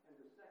 Mm-hmm. And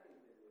the second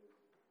thing is,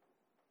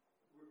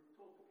 we're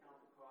told to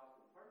count the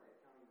cost, and part of that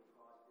counting the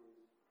cost is,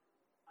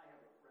 I have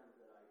a friend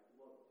that I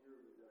love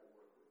dearly that I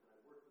work with, and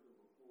I've worked with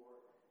him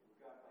before, and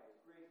God, by His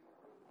grace, has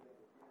put us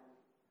together again.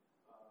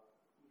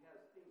 He has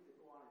things that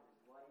go on in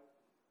his life,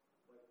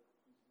 like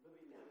he's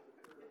living with a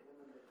third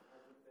woman that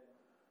hasn't been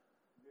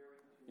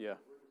married to. Yeah.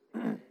 We're the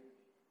same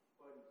age,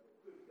 but he's a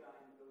good guy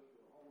and goes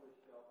to a homeless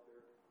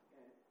shelter,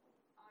 and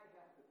I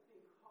have to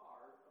think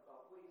hard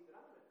about ways that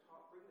I'm going to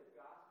bring the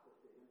gospel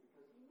to him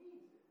because he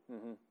needs it.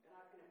 Mm-hmm.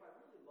 And if I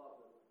really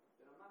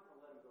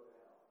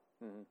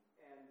Mm-hmm.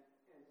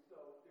 And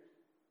so there's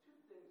two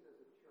things as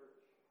a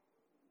church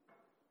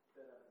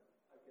that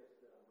I guess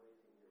that I'm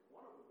raising here.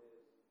 One of them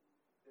is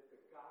that the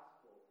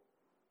gospel,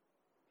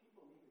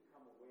 people need to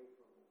come away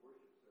from the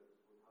worship service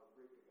with how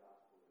great the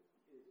gospel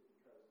is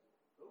because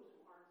those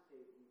who aren't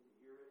saved need to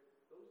hear it.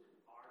 Those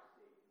who are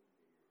saved need to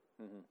hear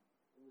it. Mm-hmm.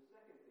 And the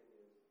second thing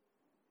is,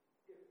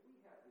 if we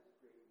have this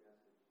great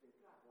message, then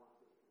God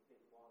wants us to think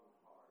long and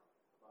hard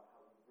about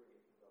how we bring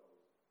it to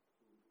those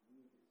who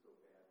need it so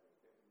badly,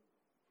 that we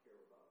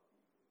care about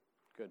people.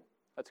 Good.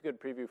 That's a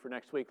good preview for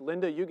next week.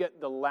 Linda, you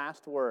get the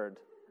last word.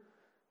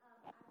 I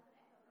was going to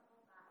echo a couple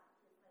of thoughts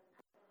because I've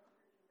been in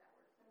churches that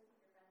were so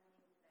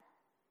seeker-friendly that,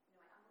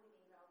 my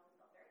unbelieving relatives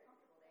felt very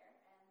comfortable there, and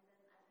then I've been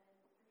in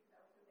churches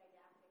that were so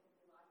didactic and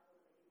theological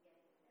that they didn't get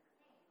anything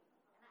and never came.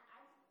 And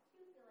I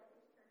too feel like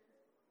this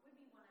church would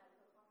be one I would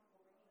feel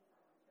comfortable bringing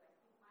someone to. I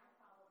think my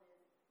problem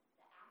is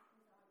that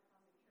asking someone to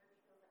come to church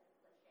feels like a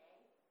cliche.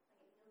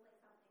 Like it feels like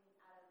something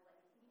out of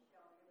like a TV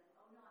show, and you're like,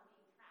 oh no, I'm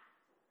being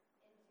trapped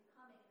into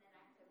coming, and then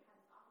I have to have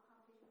this awful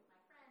conversation with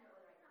my friend, or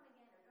whether I come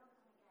again or don't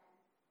come again.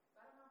 So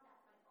I don't know if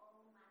that's my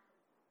own lack of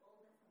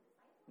boldness and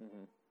discipleship,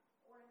 Mm-hmm.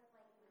 or if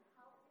like it would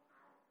help to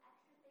have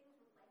extra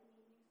things with like an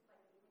evening, like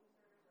an evening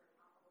service or a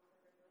topical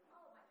service. You're like,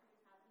 oh, my church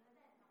is having an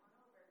event, come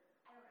on over.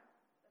 I don't know,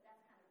 but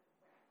that's kind of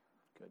where I am.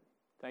 Good.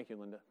 Thank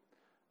you, Linda.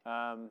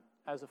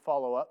 As a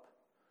follow-up,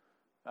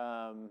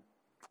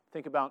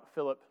 think about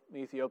Philip, the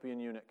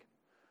Ethiopian eunuch.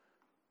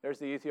 There's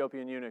the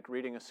Ethiopian eunuch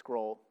reading a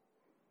scroll.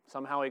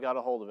 Somehow he got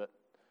a hold of it,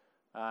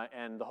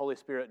 and the Holy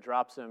Spirit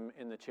drops him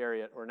in the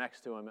chariot, or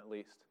next to him at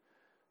least.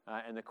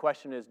 And the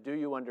question is, do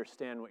you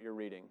understand what you're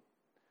reading?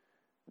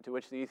 To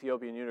which the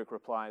Ethiopian eunuch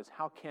replies,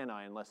 how can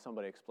I unless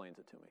somebody explains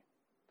it to me?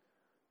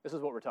 This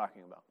is what we're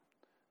talking about.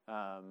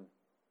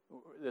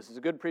 This is a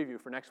good preview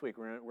for next week.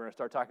 We're going to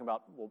start talking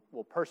about,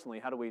 well, personally,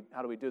 how do we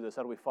do this?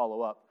 How do we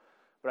follow up?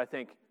 But I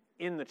think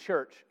in the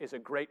church is a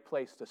great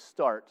place to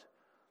start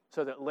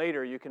so that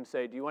later you can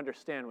say, do you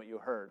understand what you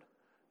heard?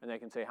 And they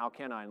can say, how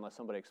can I unless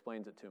somebody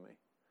explains it to me?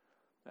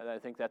 And I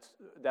think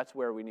that's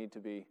where we need to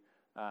be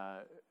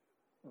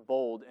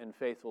bold and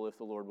faithful if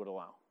the Lord would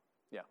allow.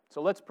 Yeah.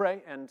 So let's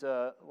pray and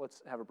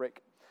let's have a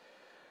break.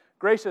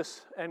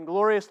 Gracious and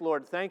glorious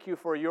Lord, thank you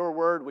for your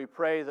word. We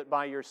pray that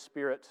by your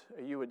Spirit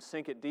you would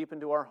sink it deep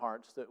into our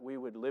hearts, that we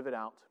would live it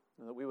out,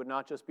 and that we would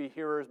not just be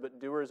hearers but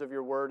doers of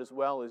your word as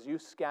well. As you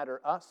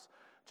scatter us,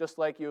 just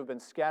like you have been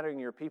scattering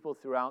your people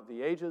throughout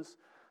the ages,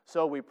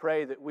 so we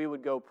pray that we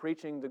would go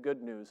preaching the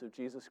good news of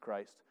Jesus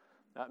Christ.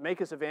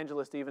 Make us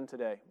evangelists even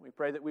today. We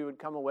pray that we would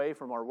come away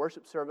from our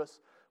worship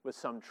service with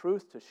some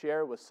truth to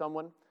share with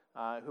someone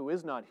who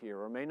is not here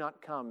or may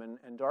not come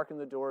and darken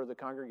the door of the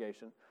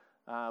congregation.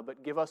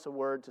 But give us a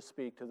word to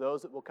speak to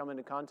those that we'll come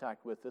into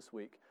contact with this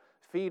week.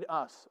 Feed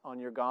us on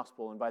your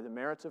gospel and by the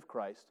merits of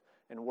Christ,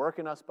 and work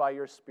in us by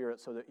your Spirit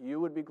so that you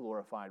would be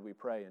glorified, we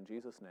pray in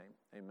Jesus' name.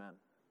 Amen.